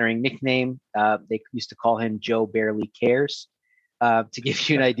unflattering nickname. They used to call him Joe Barely Cares, to give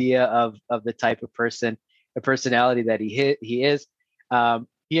you an idea of the type of person, the personality that he is.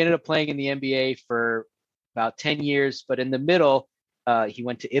 He ended up playing in the NBA for about 10 years, but in the middle, he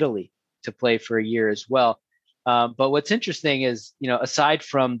went to Italy to play for a year as well. But what's interesting is, aside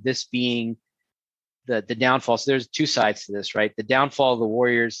from this being the downfall, so there's 2 sides to this, right? The downfall of the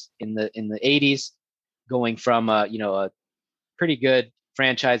Warriors in the 80s, going from a pretty good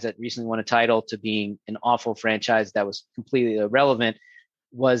franchise that recently won a title to being an awful franchise that was completely irrelevant,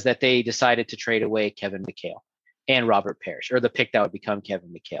 was that they decided to trade away Kevin McHale and Robert Parrish, or the pick that would become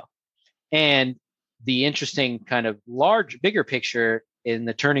Kevin McHale. And the interesting kind of bigger picture in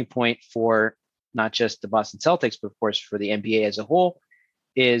the turning point for not just the Boston Celtics, but of course for the NBA as a whole,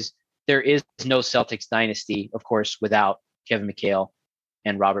 is there is no Celtics dynasty, of course, without Kevin McHale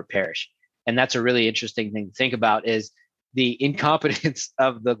and Robert Parrish. And that's a really interesting thing to think about, is the incompetence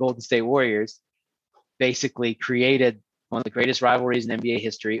of the Golden State Warriors basically created one of the greatest rivalries in NBA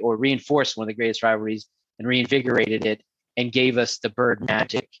history, or reinforced one of the greatest rivalries and reinvigorated it, and gave us the Bird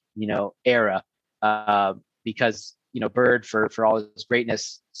Magic, era. Because Bird, for all his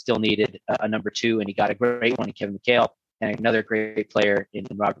greatness, still needed a number two, and he got a great one in Kevin McHale and another great player in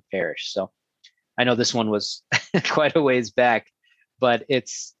Robert Parrish. So I know this one was quite a ways back, but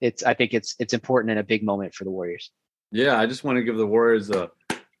I think it's important and a big moment for the Warriors. Yeah, I just want to give the Warriors a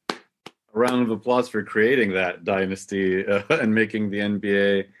round of applause for creating that dynasty and making the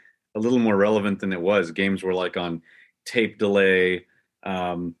NBA a little more relevant than it was. Games were like on tape delay,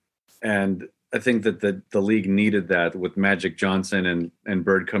 and I think that the league needed that with Magic Johnson and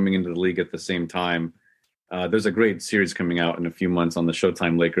Bird coming into the league at the same time. There's a great series coming out in a few months on the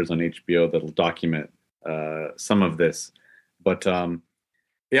Showtime Lakers on HBO that'll document some of this. But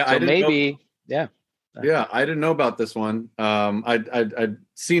yeah, so Yeah, I didn't know about this one. I'd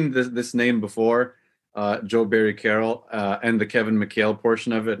seen this name before, Joe Barry Carroll, and the Kevin McHale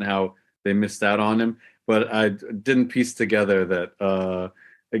portion of it, and how they missed out on him. But I didn't piece together that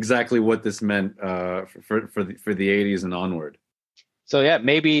exactly what this meant for the 80s and onward. So yeah,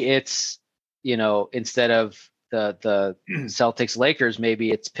 maybe it's instead of the Celtics Lakers,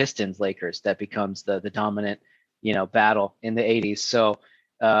 maybe it's Pistons Lakers that becomes the dominant battle in the 80s. So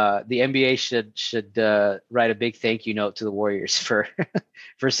the NBA should write a big thank you note to the Warriors for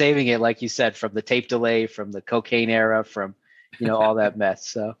saving it, like you said, from the tape delay, from the cocaine era, from all that mess.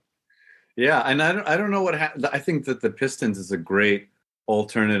 So yeah, and I don't know what happened. I think that the Pistons is a great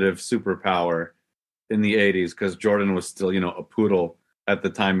alternative superpower in the 80s, because Jordan was still a poodle at the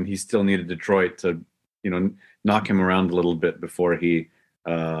time, and he still needed Detroit to knock him around a little bit before he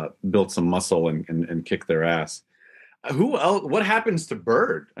built some muscle and kicked their ass. Who else? What happens to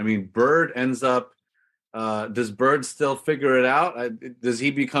Bird? I mean, Bird ends up. Does Bird still figure it out? Does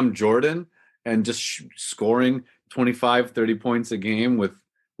he become Jordan and just scoring 25, 30 points a game with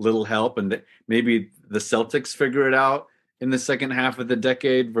little help? And maybe the Celtics figure it out in the second half of the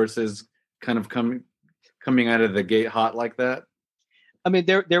decade versus kind of coming out of the gate hot like that. I mean,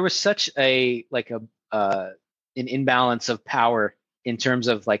 there was such an imbalance of power in terms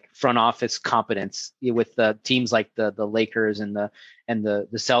of like front office competence with the teams like the Lakers and the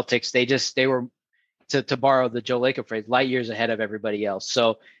Celtics. They were, to borrow the Joe Lacob phrase, light years ahead of everybody else.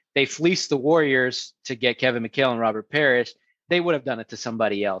 So they fleeced the Warriors to get Kevin McHale and Robert Parrish. They would have done it to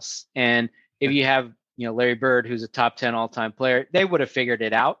somebody else. And if you have Larry Bird, who's a top 10 all-time player, they would have figured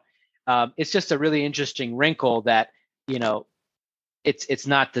it out. It's just a really interesting wrinkle that it's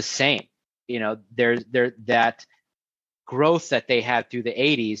not the same. There's that growth that they had through the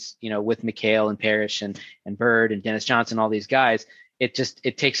 80s, with McHale and Parrish and Bird and Dennis Johnson, all these guys.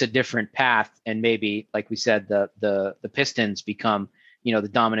 It takes a different path, and maybe, like we said, the Pistons become the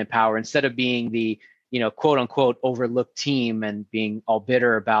dominant power instead of being the quote unquote overlooked team and being all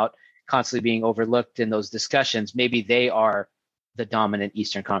bitter about constantly being overlooked in those discussions. Maybe they are the dominant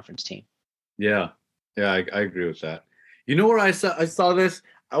Eastern Conference team. Yeah, I agree with that. Where I saw this?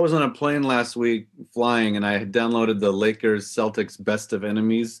 I was on a plane last week flying, and I had downloaded the Lakers Celtics Best of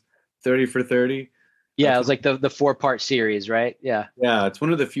Enemies 30 for 30. Yeah, it was like the 4-part series, right? Yeah. Yeah, it's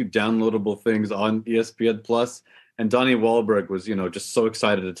one of the few downloadable things on ESPN Plus. And Donnie Wahlberg was, just so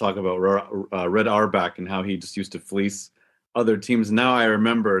excited to talk about Red Auerbach and how he just used to fleece other teams. Now I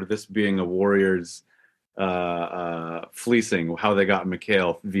remember this being a Warriors fleecing, how they got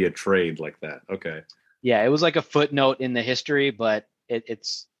McHale via trade like that. Okay. Yeah, it was like a footnote in the history, but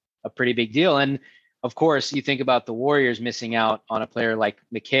it's a pretty big deal. And of course, you think about the Warriors missing out on a player like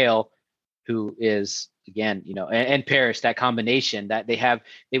McHale, who is, again, and Parrish, that combination that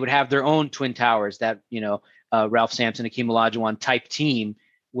they would have their own Twin Towers, that, Ralph Sampson, Akeem Olajuwon type team,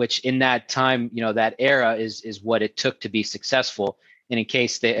 which in that time, that era is what it took to be successful. And in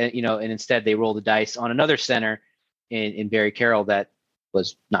case they, and instead they roll the dice on another center in Barry Carroll that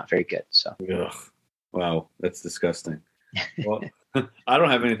was not very good. So, ugh. Wow, that's disgusting. Well, I don't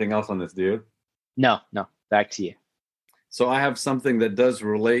have anything else on this, do you? No, back to you. So I have something that does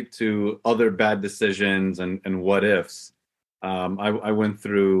relate to other bad decisions and what ifs. I went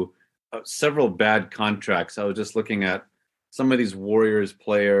through several bad contracts. I was just looking at some of these Warriors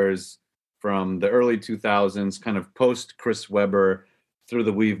players from the early 2000s, kind of post Chris Webber through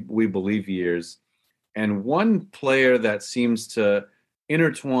the We Believe years. And one player that seems to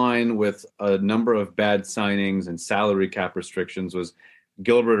intertwine with a number of bad signings and salary cap restrictions was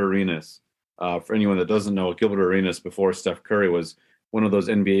Gilbert Arenas. For anyone that doesn't know, Gilbert Arenas, before Steph Curry, was one of those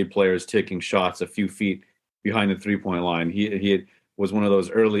NBA players taking shots a few feet behind the three-point line. He was one of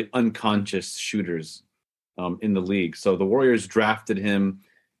those early unconscious shooters. in the league. So the Warriors drafted him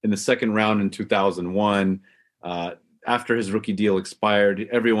in the second round in 2001. After his rookie deal expired,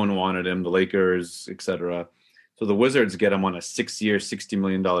 everyone wanted him, the Lakers, etc. So the Wizards get him on a 6-year, $60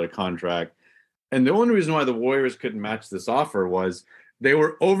 million contract. And the only reason why the Warriors couldn't match this offer was they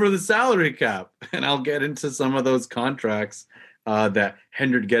were over the salary cap. And I'll get into some of those contracts that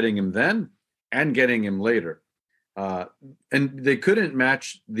hindered getting him then and getting him later. And they couldn't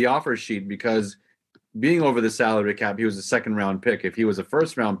match the offer sheet because being over the salary cap, he was a second round pick. If he was a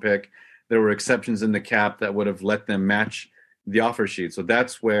first round pick, there were exceptions in the cap that would have let them match the offer sheet. So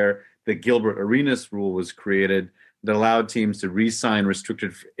that's where the Gilbert Arenas rule was created that allowed teams to re-sign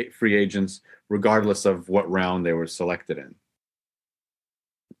restricted free agents regardless of what round they were selected in.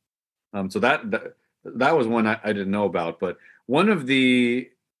 So that was one I didn't know about. But one of the,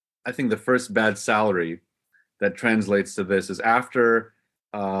 I think the first bad salary that translates to this is after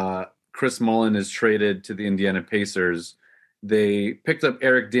Chris Mullin is traded to the Indiana Pacers, they picked up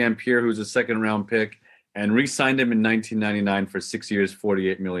Eric Dampier, who's a second round pick, and re-signed him in 1999 for 6 years,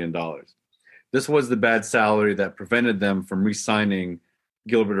 $48 million. This was the bad salary that prevented them from re-signing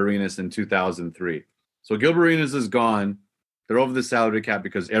Gilbert Arenas in 2003. So Gilbert Arenas is gone. They're over the salary cap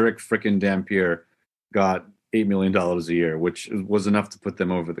because Eric frickin' Dampier got $8 million a year, which was enough to put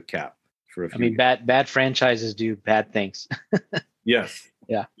them over the cap for a few years. Bad franchises do bad things. Yes.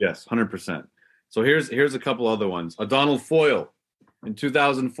 Yeah. Yes, 100%. So here's a couple other ones. Donald Foyle in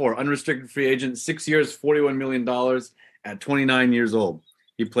 2004, unrestricted free agent, 6 years, $41 million at 29 years old.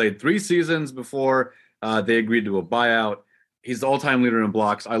 He played 3 seasons before they agreed to a buyout. He's the all-time leader in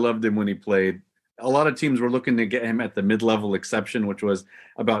blocks. I loved him when he played. A lot of teams were looking to get him at the mid-level exception, which was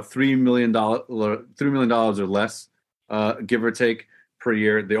about $3 million or less, give or take, per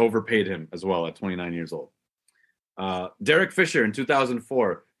year. They overpaid him as well at 29 years old. Derek Fisher in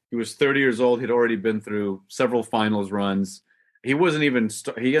 2004. He was 30 years old. He'd already been through several finals runs. He wasn't even.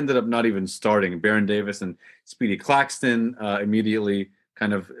 He ended up not even starting. Baron Davis and Speedy Claxton immediately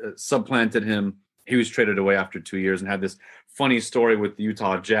kind of supplanted him. He was traded away after 2 years and had this funny story with the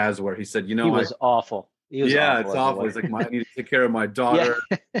Utah Jazz where he said, "You know, he was awful. It's awful. He's like, I need to take care of my daughter."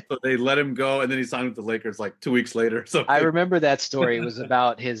 Yeah. So they let him go, and then he signed with the Lakers like 2 weeks later. So I remember that story. It was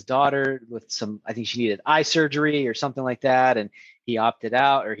about his daughter with some. I think she needed eye surgery or something like that, and he opted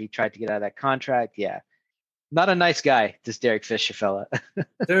out, or he tried to get out of that contract. Yeah, not a nice guy, this Derek Fisher fella.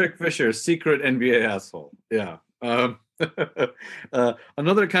 Derek Fisher, secret NBA asshole. Yeah.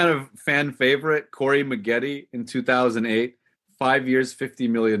 Another kind of fan favorite, Corey Maggette in 2008, 5 years, $50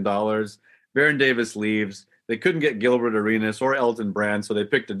 million. Baron Davis leaves. They couldn't get Gilbert Arenas or Elton Brand, so they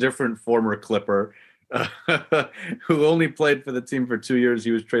picked a different former Clipper who only played for the team for 2 years.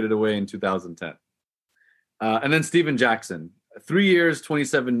 He was traded away in 2010. And then Steven Jackson, 3 years,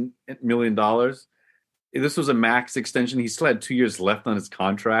 $27 million. This was a max extension. He still had 2 years left on his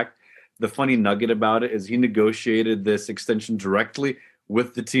contract. The funny nugget about it is he negotiated this extension directly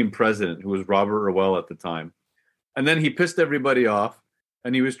with the team president, who was Robert Rowell at the time. And then he pissed everybody off,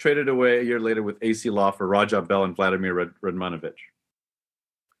 and he was traded away a year later with AC Law for Raja Bell and Vladimir Radmanovic.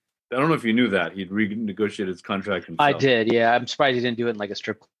 I don't know if you knew that. He'd renegotiated his contract himself. I did, yeah. I'm surprised he didn't do it in like a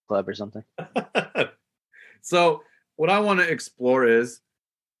strip club or something. So what I want to explore is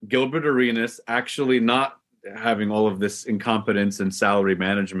Gilbert Arenas actually not having all of this incompetence and salary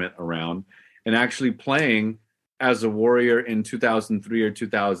management around and actually playing as a Warrior in 2003 or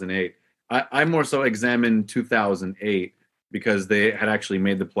 2008. I more so examined 2008 because they had actually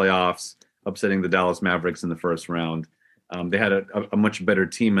made the playoffs, upsetting the Dallas Mavericks in the first round. They had a much better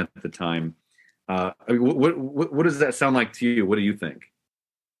team at the time. What does that sound like to you? What do you think?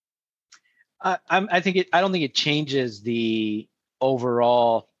 I don't think it changes the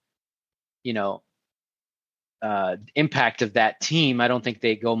overall, impact of that team. I don't think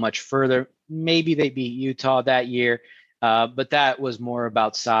they go much further. Maybe they beat Utah that year, but that was more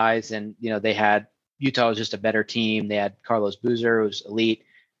about size. And Utah was just a better team. They had Carlos Boozer, who was elite,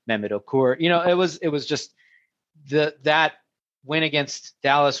 Mehmet Okur. It was just that win against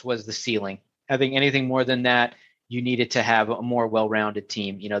Dallas was the ceiling. I think anything more than that, you needed to have a more well-rounded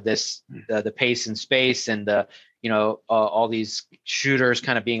team. The pace and space and all these shooters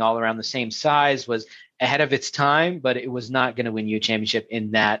kind of being all around the same size was ahead of its time, but it was not going to win you a championship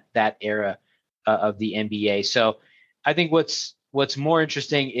in that era of the NBA. So I think what's more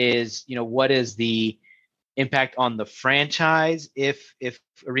interesting is, what is the impact on the franchise if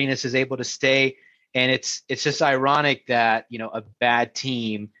Arenas is able to stay? And it's just ironic that, a bad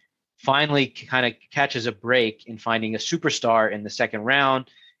team finally kind of catches a break in finding a superstar in the second round,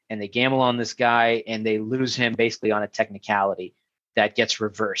 and they gamble on this guy and they lose him basically on a technicality that gets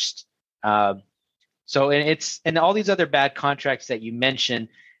reversed. So, and all these other bad contracts that you mentioned,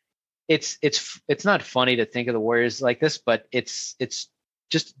 it's not funny to think of the Warriors like this, but it's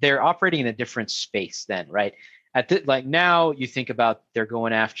just they're operating in a different space then, right? Like now you think about they're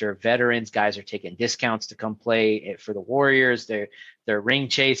going after veterans, guys are taking discounts to come play for the Warriors. They're ring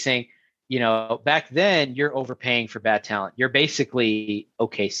chasing. Back then you're overpaying for bad talent. You're basically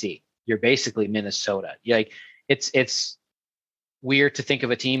OKC. You're basically Minnesota. It's weird to think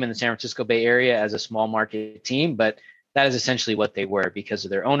of a team in the San Francisco Bay Area as a small market team, but that is essentially what they were because of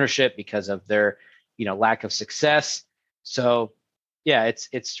their ownership, because of their, lack of success. So yeah,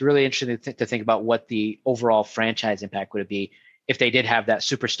 it's really interesting to think about what the overall franchise impact would be if they did have that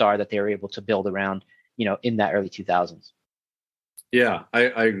superstar that they were able to build around, in that early 2000s. Yeah, I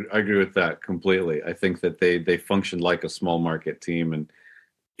agree with that completely. I think that they functioned like a small market team. And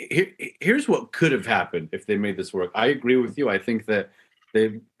here's what could have happened if they made this work. I agree with you. I think that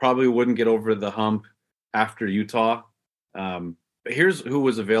they probably wouldn't get over the hump after Utah. But here's who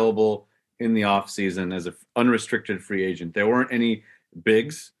was available in the offseason as an unrestricted free agent. There weren't any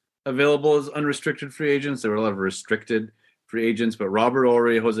bigs available as unrestricted free agents. There were a lot of restricted free agents, but Robert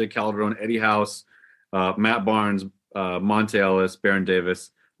Horry, Jose Calderon, Eddie House, Matt Barnes, Monte Ellis, Baron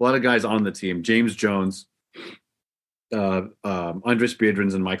Davis, a lot of guys on the team, James Jones, Andres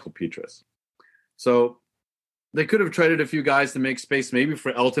Biedrins, and Michael Petras. So they could have traded a few guys to make space, maybe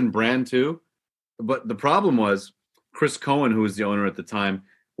for Elton Brand too. But the problem was Chris Cohen, who was the owner at the time,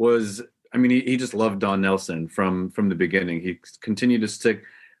 he just loved Don Nelson from the beginning. He continued to stick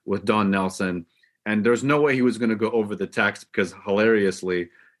with Don Nelson, and there's no way he was going to go over the tax because, hilariously,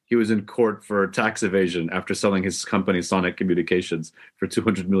 he was in court for tax evasion after selling his company, Sonic Communications, for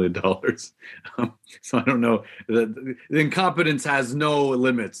 $200 million. So I don't know. The incompetence has no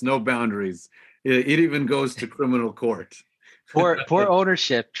limits, no boundaries. It even goes to criminal court. Poor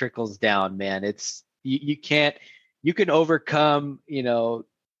ownership trickles down, man. It's you can overcome,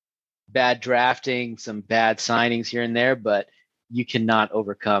 bad drafting, some bad signings here and there, but you cannot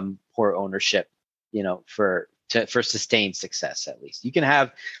overcome poor ownership, for sustained success. At least you can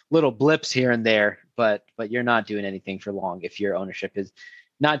have little blips here and there, but you're not doing anything for long if your ownership is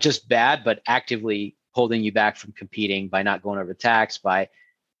not just bad, but actively holding you back from competing by not going over tax, by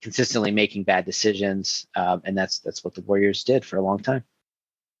consistently making bad decisions. And that's what the Warriors did for a long time.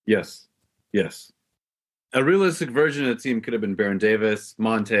 Yes. A realistic version of the team could have been Baron Davis,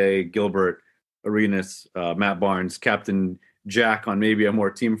 Monte, Gilbert, Arenas, Matt Barnes, Captain Jack on maybe a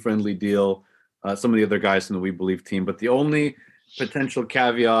more team-friendly deal, some of the other guys from the We Believe team. But the only potential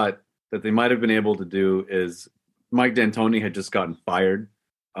caveat that they might have been able to do is Mike D'Antoni had just gotten fired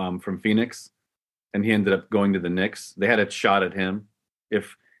from Phoenix, and he ended up going to the Knicks. They had a shot at him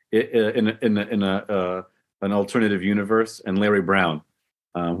if in an alternative universe, and Larry Brown,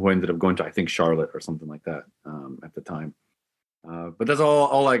 who ended up going to, I think, Charlotte or something like that at the time. But that's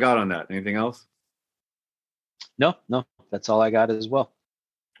all I got on that. Anything else? No, that's all I got as well.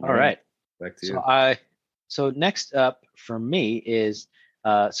 All right. Back to you. So next up for me is,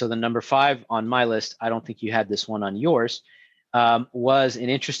 so the number 5 on my list, I don't think you had this one on yours, was an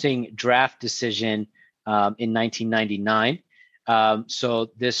interesting draft decision in 1999.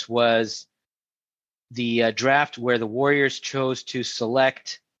 So this was the draft where the Warriors chose to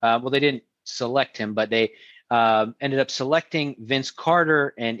select, they didn't select him, but they ended up selecting Vince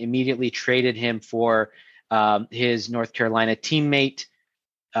Carter and immediately traded him for his North Carolina teammate,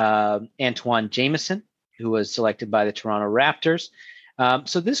 Antoine Jamison, who was selected by the Toronto Raptors.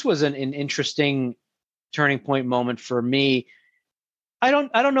 So this was an interesting turning point moment for me. I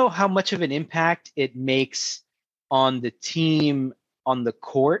don't know how much of an impact it makes on the team on the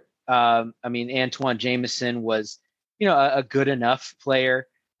court. Antoine Jamison was, a good enough player.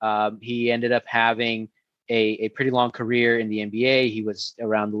 He ended up having a pretty long career in the NBA. He was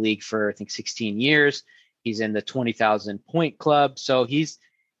around the league for, I think, 16 years. He's in the 20,000 point club. So he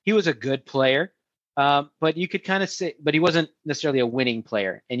was a good player. But you could kind of say, but he wasn't necessarily a winning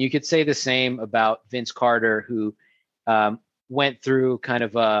player. And you could say the same about Vince Carter, who went through kind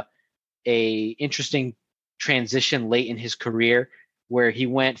of a interesting transition late in his career, where he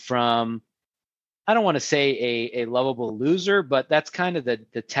went from, I don't want to say a lovable loser, but that's kind of the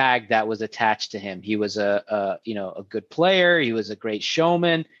tag that was attached to him. He was a good player. He was a great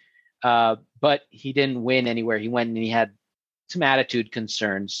showman, but he didn't win anywhere he went, and he had some attitude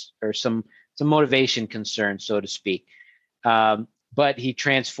concerns or some motivation concerns, so to speak. But he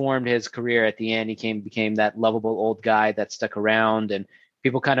transformed his career at the end. He became that lovable old guy that stuck around, and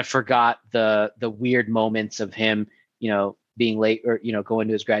people kind of forgot the weird moments of him, being late or, going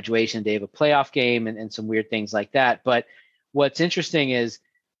to his graduation day of a playoff game and some weird things like that. But what's interesting is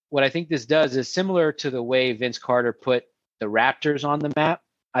what I think this does is similar to the way Vince Carter put the Raptors on the map.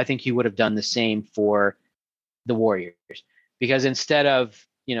 I think he would have done the same for the Warriors, because instead of,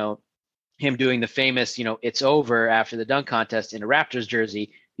 him doing the famous, it's over after the dunk contest in a Raptors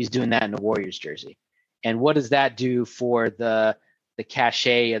jersey, he's doing that in a Warriors jersey. And what does that do for the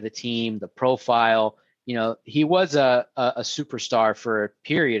cachet of the team, the profile? He was a superstar for a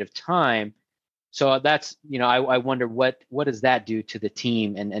period of time. So that's, I wonder what does that do to the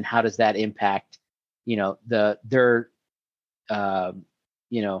team, and how does that impact, their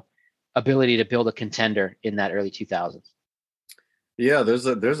ability to build a contender in that early 2000s. Yeah, there's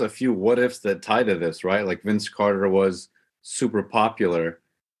a few what ifs that tie to this, right? Like Vince Carter was super popular,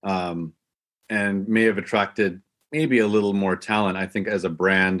 and may have attracted maybe a little more talent. I think as a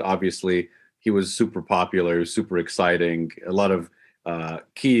brand, obviously he was super popular, he was super exciting, a lot of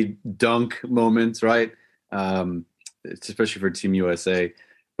key dunk moments, right? Especially for Team USA.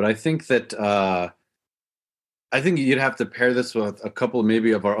 But I think that I think you'd have to pair this with a couple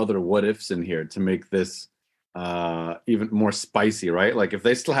maybe of our other what ifs in here to make this even more spicy, right? Like if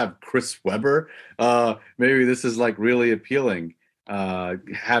they still have Chris Webber, maybe this is like really appealing,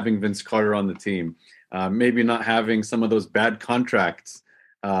 having Vince Carter on the team. Maybe not having some of those bad contracts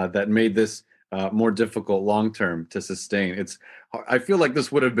that made this more difficult long term to sustain. I feel like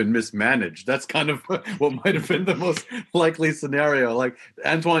this would have been mismanaged. That's kind of what might have been the most likely scenario. Like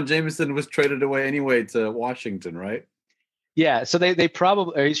Antoine Jameson was traded away anyway to Washington, right? Yeah, so they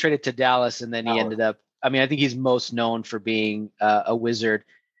probably, or he's traded to Dallas, and then he ended up. I mean, I think he's most known for being a Wizard.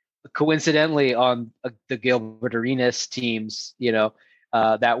 Coincidentally, on the Gilbert Arenas teams,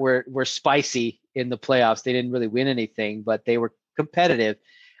 that were spicy in the playoffs. They didn't really win anything, but they were competitive.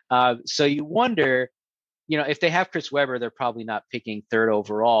 So you wonder, if they have Chris Webber, they're probably not picking third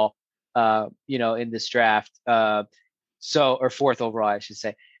overall, in this draft. Or fourth overall, I should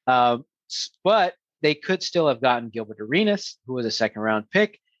say. But they could still have gotten Gilbert Arenas, who was a second round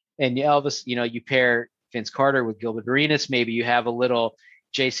pick. And Elvis, you pair Vince Carter with Gilbert Arenas. Maybe you have a little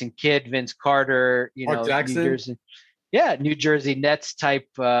Jason Kidd, Vince Carter, Mark Jackson. New Jersey Nets type,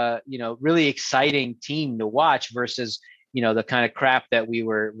 really exciting team to watch versus, the kind of crap that we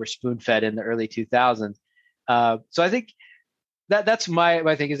were spoon fed in the early 2000s. So I think that's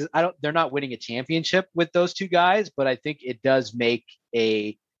my thing is they're not winning a championship with those two guys, but I think it does make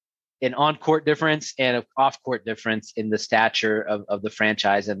an on-court difference and an off-court difference in the stature of the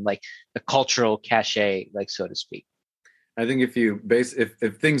franchise and like the cultural cachet, like so to speak. I think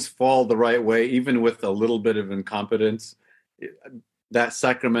if things fall the right way, even with a little bit of incompetence, that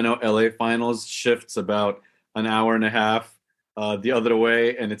Sacramento LA finals shifts about an hour and a half the other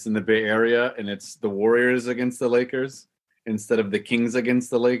way, and it's in the Bay Area, and it's the Warriors against the Lakers instead of the Kings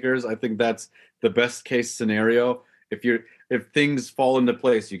against the Lakers. I think that's the best case scenario. If things fall into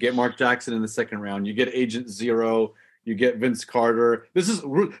place, you get Mark Jackson in the second round, you get Agent Zero, you get Vince Carter. This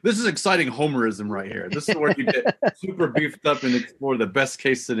is exciting homerism right here. This is where you get super beefed up and explore the best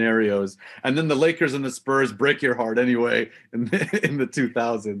case scenarios. And then the Lakers and the Spurs break your heart anyway in the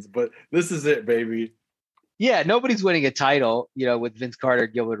 2000s. But this is it, baby. Yeah, nobody's winning a title, with Vince Carter,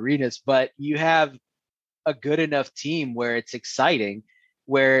 Gilbert Arenas, but you have a good enough team where it's exciting,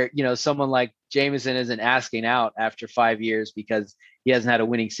 where, someone like Jameson isn't asking out after 5 years because he hasn't had a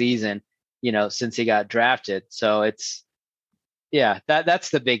winning season, since he got drafted. So that's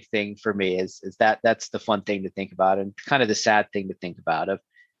the big thing for me is that's the fun thing to think about and kind of the sad thing to think about of,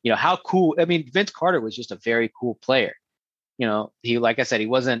 how cool. I mean, Vince Carter was just a very cool player. He, like I said, he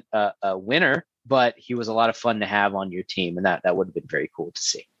wasn't a winner, but he was a lot of fun to have on your team. And that would have been very cool to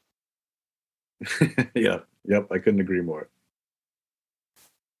see. Yeah. Yep. I couldn't agree more.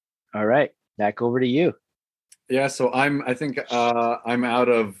 All right. Back over to you. Yeah. So I think I'm out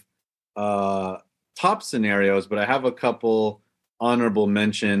of top scenarios, but I have a couple honorable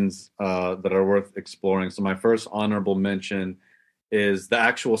mentions that are worth exploring. So my first honorable mention is the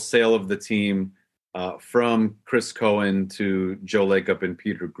actual sale of the team from Chris Cohen to Joe Lacob and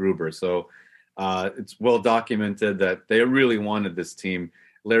Peter Gruber. So it's well documented that they really wanted this team.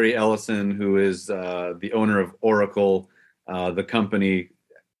 Larry Ellison, who is the owner of Oracle, the company,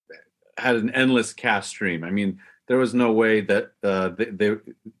 had an endless cash stream. I mean, there was no way that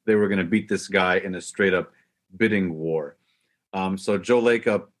they were going to beat this guy in a straight up bidding war. So Joe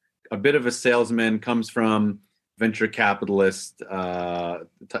Lacob, a bit of a salesman, comes from venture capitalist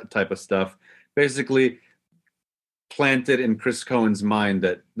type of stuff, basically planted in Chris Cohen's mind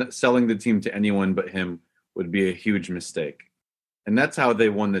that selling the team to anyone but him would be a huge mistake. And that's how they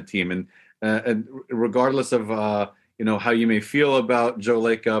won the team. And regardless of how you may feel about Joe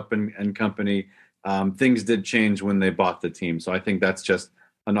Lacob and company, things did change when they bought the team. So I think that's just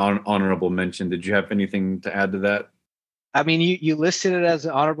an honorable mention. Did you have anything to add to that? I mean, you listed it as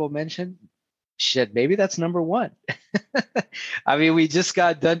an honorable mention. Shit, maybe that's number one. I mean, we just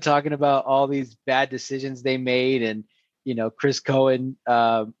got done talking about all these bad decisions they made, and Chris Cohen,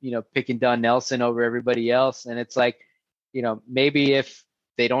 picking Don Nelson over everybody else, and it's like, maybe if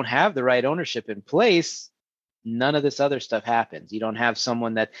they don't have the right ownership in place, none of this other stuff happens. You don't have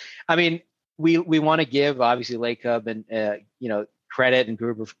someone that, I mean, we want to give obviously Lake Hub and credit and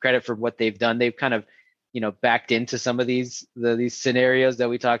Gruber credit for what they've done. They've kind of backed into some of these scenarios that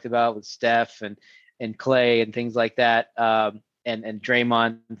we talked about with Steph and Clay and things like that, and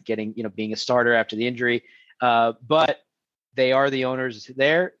Draymond getting being a starter after the injury, but they are the owners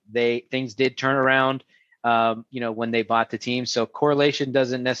there. Things did turn around when they bought the team. So correlation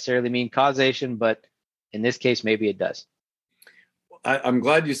doesn't necessarily mean causation, but in this case, maybe it does. I'm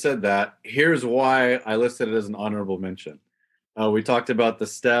glad you said that. Here's why I listed it as an honorable mention. We talked about the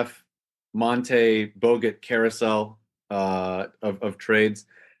Steph, Monte, Bogut carousel of trades.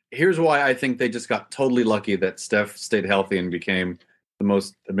 Here's why I think they just got totally lucky that Steph stayed healthy and became the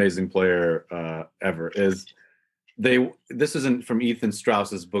most amazing player ever. This isn't from Ethan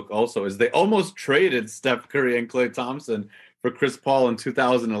Strauss's book also, is they almost traded Steph Curry and Klay Thompson for Chris Paul in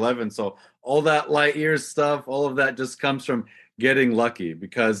 2011. So all that light years stuff, all of that just comes from getting lucky,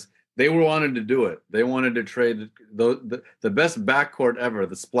 because they wanted to do it. They wanted to trade the best backcourt ever,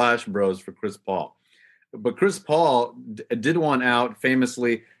 the Splash Bros, for Chris Paul. But Chris Paul did want out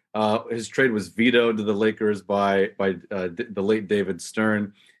famously. His trade was vetoed to the Lakers by the late David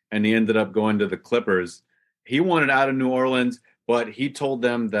Stern, and he ended up going to the Clippers. He wanted out of New Orleans, but he told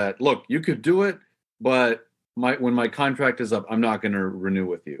them that, look, you could do it, but when my contract is up, I'm not going to renew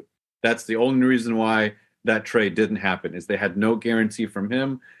with you. That's the only reason why that trade didn't happen, is they had no guarantee from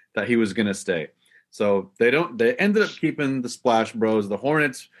him that he was going to stay. So they ended up keeping the Splash Bros. The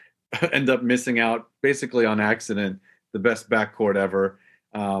Hornets end up missing out basically on accident, the best backcourt ever.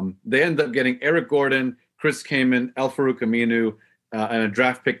 They end up getting Eric Gordon, Chris Kaman, Al-Farouq Aminu, and a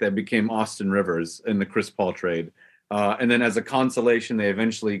draft pick that became Austin Rivers in the Chris Paul trade. And then as a consolation, they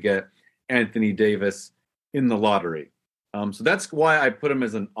eventually get Anthony Davis in the lottery. So that's why I put him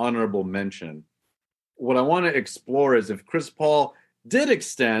as an honorable mention. What I want to explore is if Chris Paul did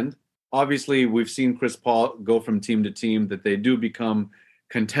extend, obviously we've seen Chris Paul go from team to team, that they do become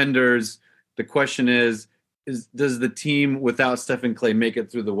contenders. The question is does the team without Stephen Clay make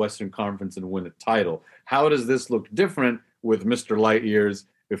it through the Western Conference and win a title? How does this look different with Mr. Light Years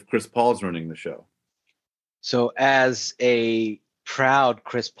if Chris Paul's running the show? So as a proud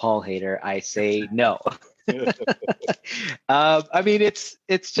Chris Paul hater, I say no. I mean, it's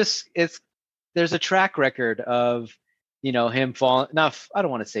there's a track record of him falling. Not, I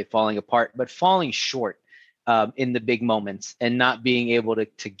don't want to say falling apart, but falling short in the big moments and not being able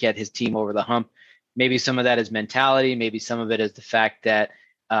to get his team over the hump. Maybe some of that is mentality. Maybe some of it is the fact that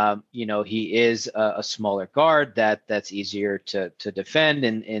he is a smaller guard that's easier to defend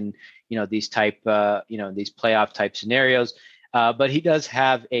in these type these playoff type scenarios. But he does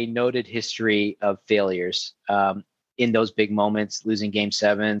have a noted history of failures in those big moments, losing game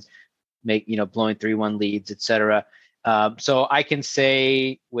sevens, blowing 3-1 leads, etc. So I can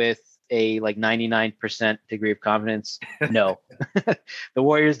say with a 99% degree of confidence, no, the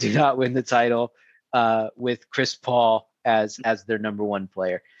Warriors do not win the title with Chris Paul as their number one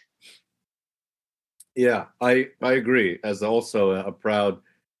player. Yeah, I agree. As also a proud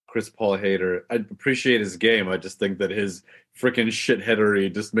Chris Paul hater, I appreciate his game. I just think that his freaking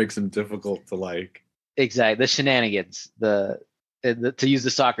shitheadery just makes him difficult to like. Exactly, the shenanigans, the to use the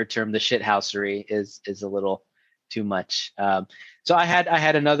soccer term, the shithousery is a little too much. So I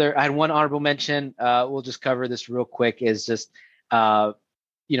had one honorable mention. We'll just cover this real quick. Is just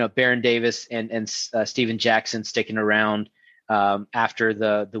Baron Davis and Steven Jackson sticking around after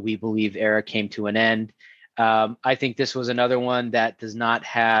the We Believe era came to an end. I think this was another one that does not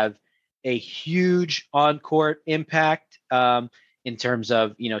have a huge on-court impact in terms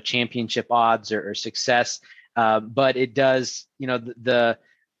of championship odds or success, but it does.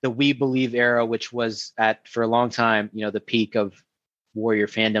 The We Believe era, which was for a long time the peak of Warrior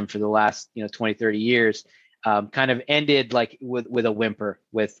fandom for the last 20, 30 years, kind of ended with a whimper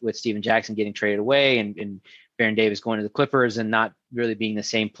with Steven Jackson getting traded away and Baron Davis going to the Clippers and not really being the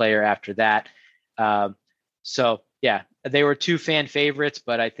same player after that. So yeah, they were two fan favorites,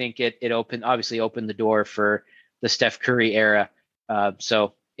 but I think it obviously opened the door for the Steph Curry era.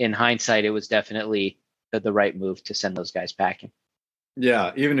 So in hindsight, it was definitely the right move to send those guys packing.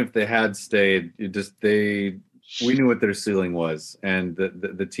 Yeah, even if they had stayed, we knew what their ceiling was, and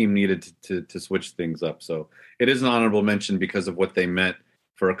the team needed to switch things up. So it is an honorable mention because of what they meant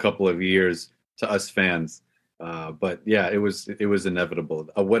for a couple of years to us fans. But yeah, it was inevitable.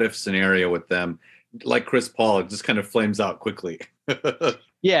 A what if scenario with them, like Chris Paul, it just kind of flames out quickly.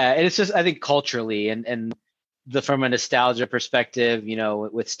 Yeah, and it's just, I think, culturally and from a nostalgia perspective,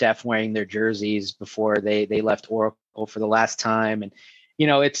 with Steph wearing their jerseys before they left Oracle for the last time, and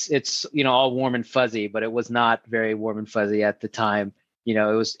it's all warm and fuzzy, but it was not very warm and fuzzy at the time.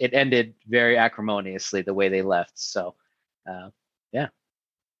 It ended very acrimoniously the way they left. So, yeah.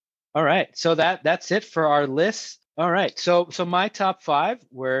 All right, so that's it for our list. All right, so my top 5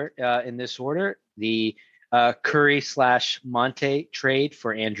 were in this order: the Curry/Monte trade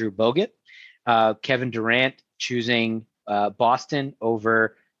for Andrew Bogut, Kevin Durant choosing Boston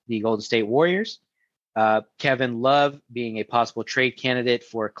over the Golden State Warriors, Kevin Love being a possible trade candidate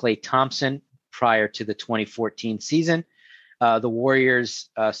for Klay Thompson prior to the 2014 season, the Warriors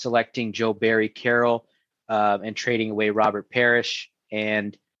selecting Joe Barry Carroll and trading away Robert Parrish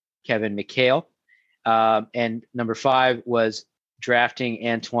and Kevin McHale. And number 5 was drafting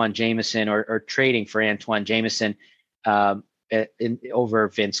Antoine Jameson or trading for Antoine Jameson over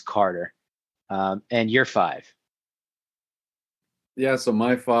Vince Carter. And your 5? Yeah, so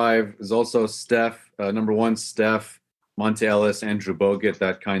my 5 is also Steph. Number 1, Steph, Monte Ellis, Andrew Bogut,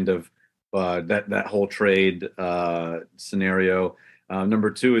 that kind of that whole trade scenario. Number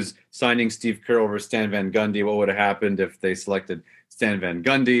 2 is signing Steve Kerr over Stan Van Gundy. What would have happened if they selected Stan Van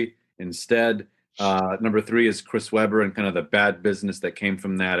Gundy instead? Number 3 is Chris Webber and kind of the bad business that came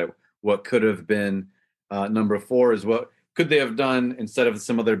from that. What could have been. Number 4 is what could they have done instead of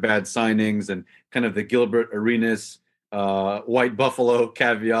some other bad signings, and kind of the Gilbert Arenas White Buffalo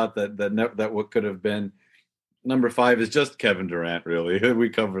caveat that what could have been. Number 5 is just Kevin Durant. Really, we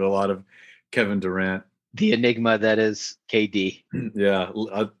covered a lot of Kevin Durant, the enigma that is KD. Yeah,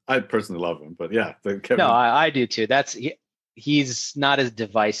 I personally love him, but yeah, no, I do too. He's not as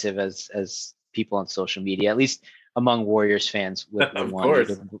divisive as people on social media, at least among Warriors fans would want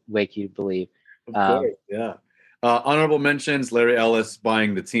to make you believe. Of course, yeah. Honorable mentions: Larry Ellis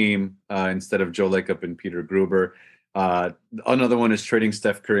buying the team instead of Joe Lacob and Peter Gruber. Another one is trading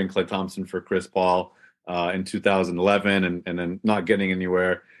Steph Curry and Klay Thompson for Chris Paul in 2011, and then not getting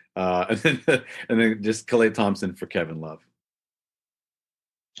anywhere. And then just Klay Thompson for Kevin Love.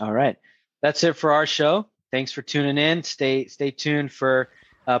 All right, that's it for our show. Thanks for tuning in. Stay tuned for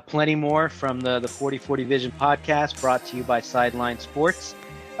plenty more from the 4040 Vision podcast, brought to you by Sideline Sports.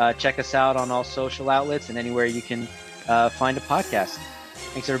 Check us out on all social outlets and anywhere you can find a podcast.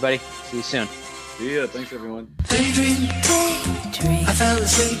 Thanks, everybody. See you soon. See ya. Thanks, everyone. Daydream. I fell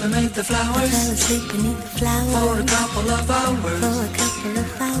asleep beneath the flowers. For a couple of hours.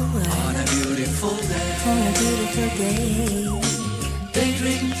 On a beautiful day.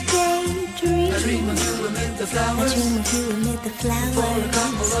 Daydream. I dream of you amid the flowers. For a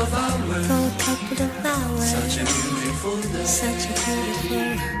couple of hours. Such a beautiful day.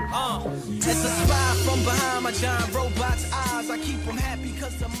 It's a spy from behind my giant robot's eyes. I keep them happy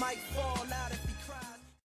cause I might fall out of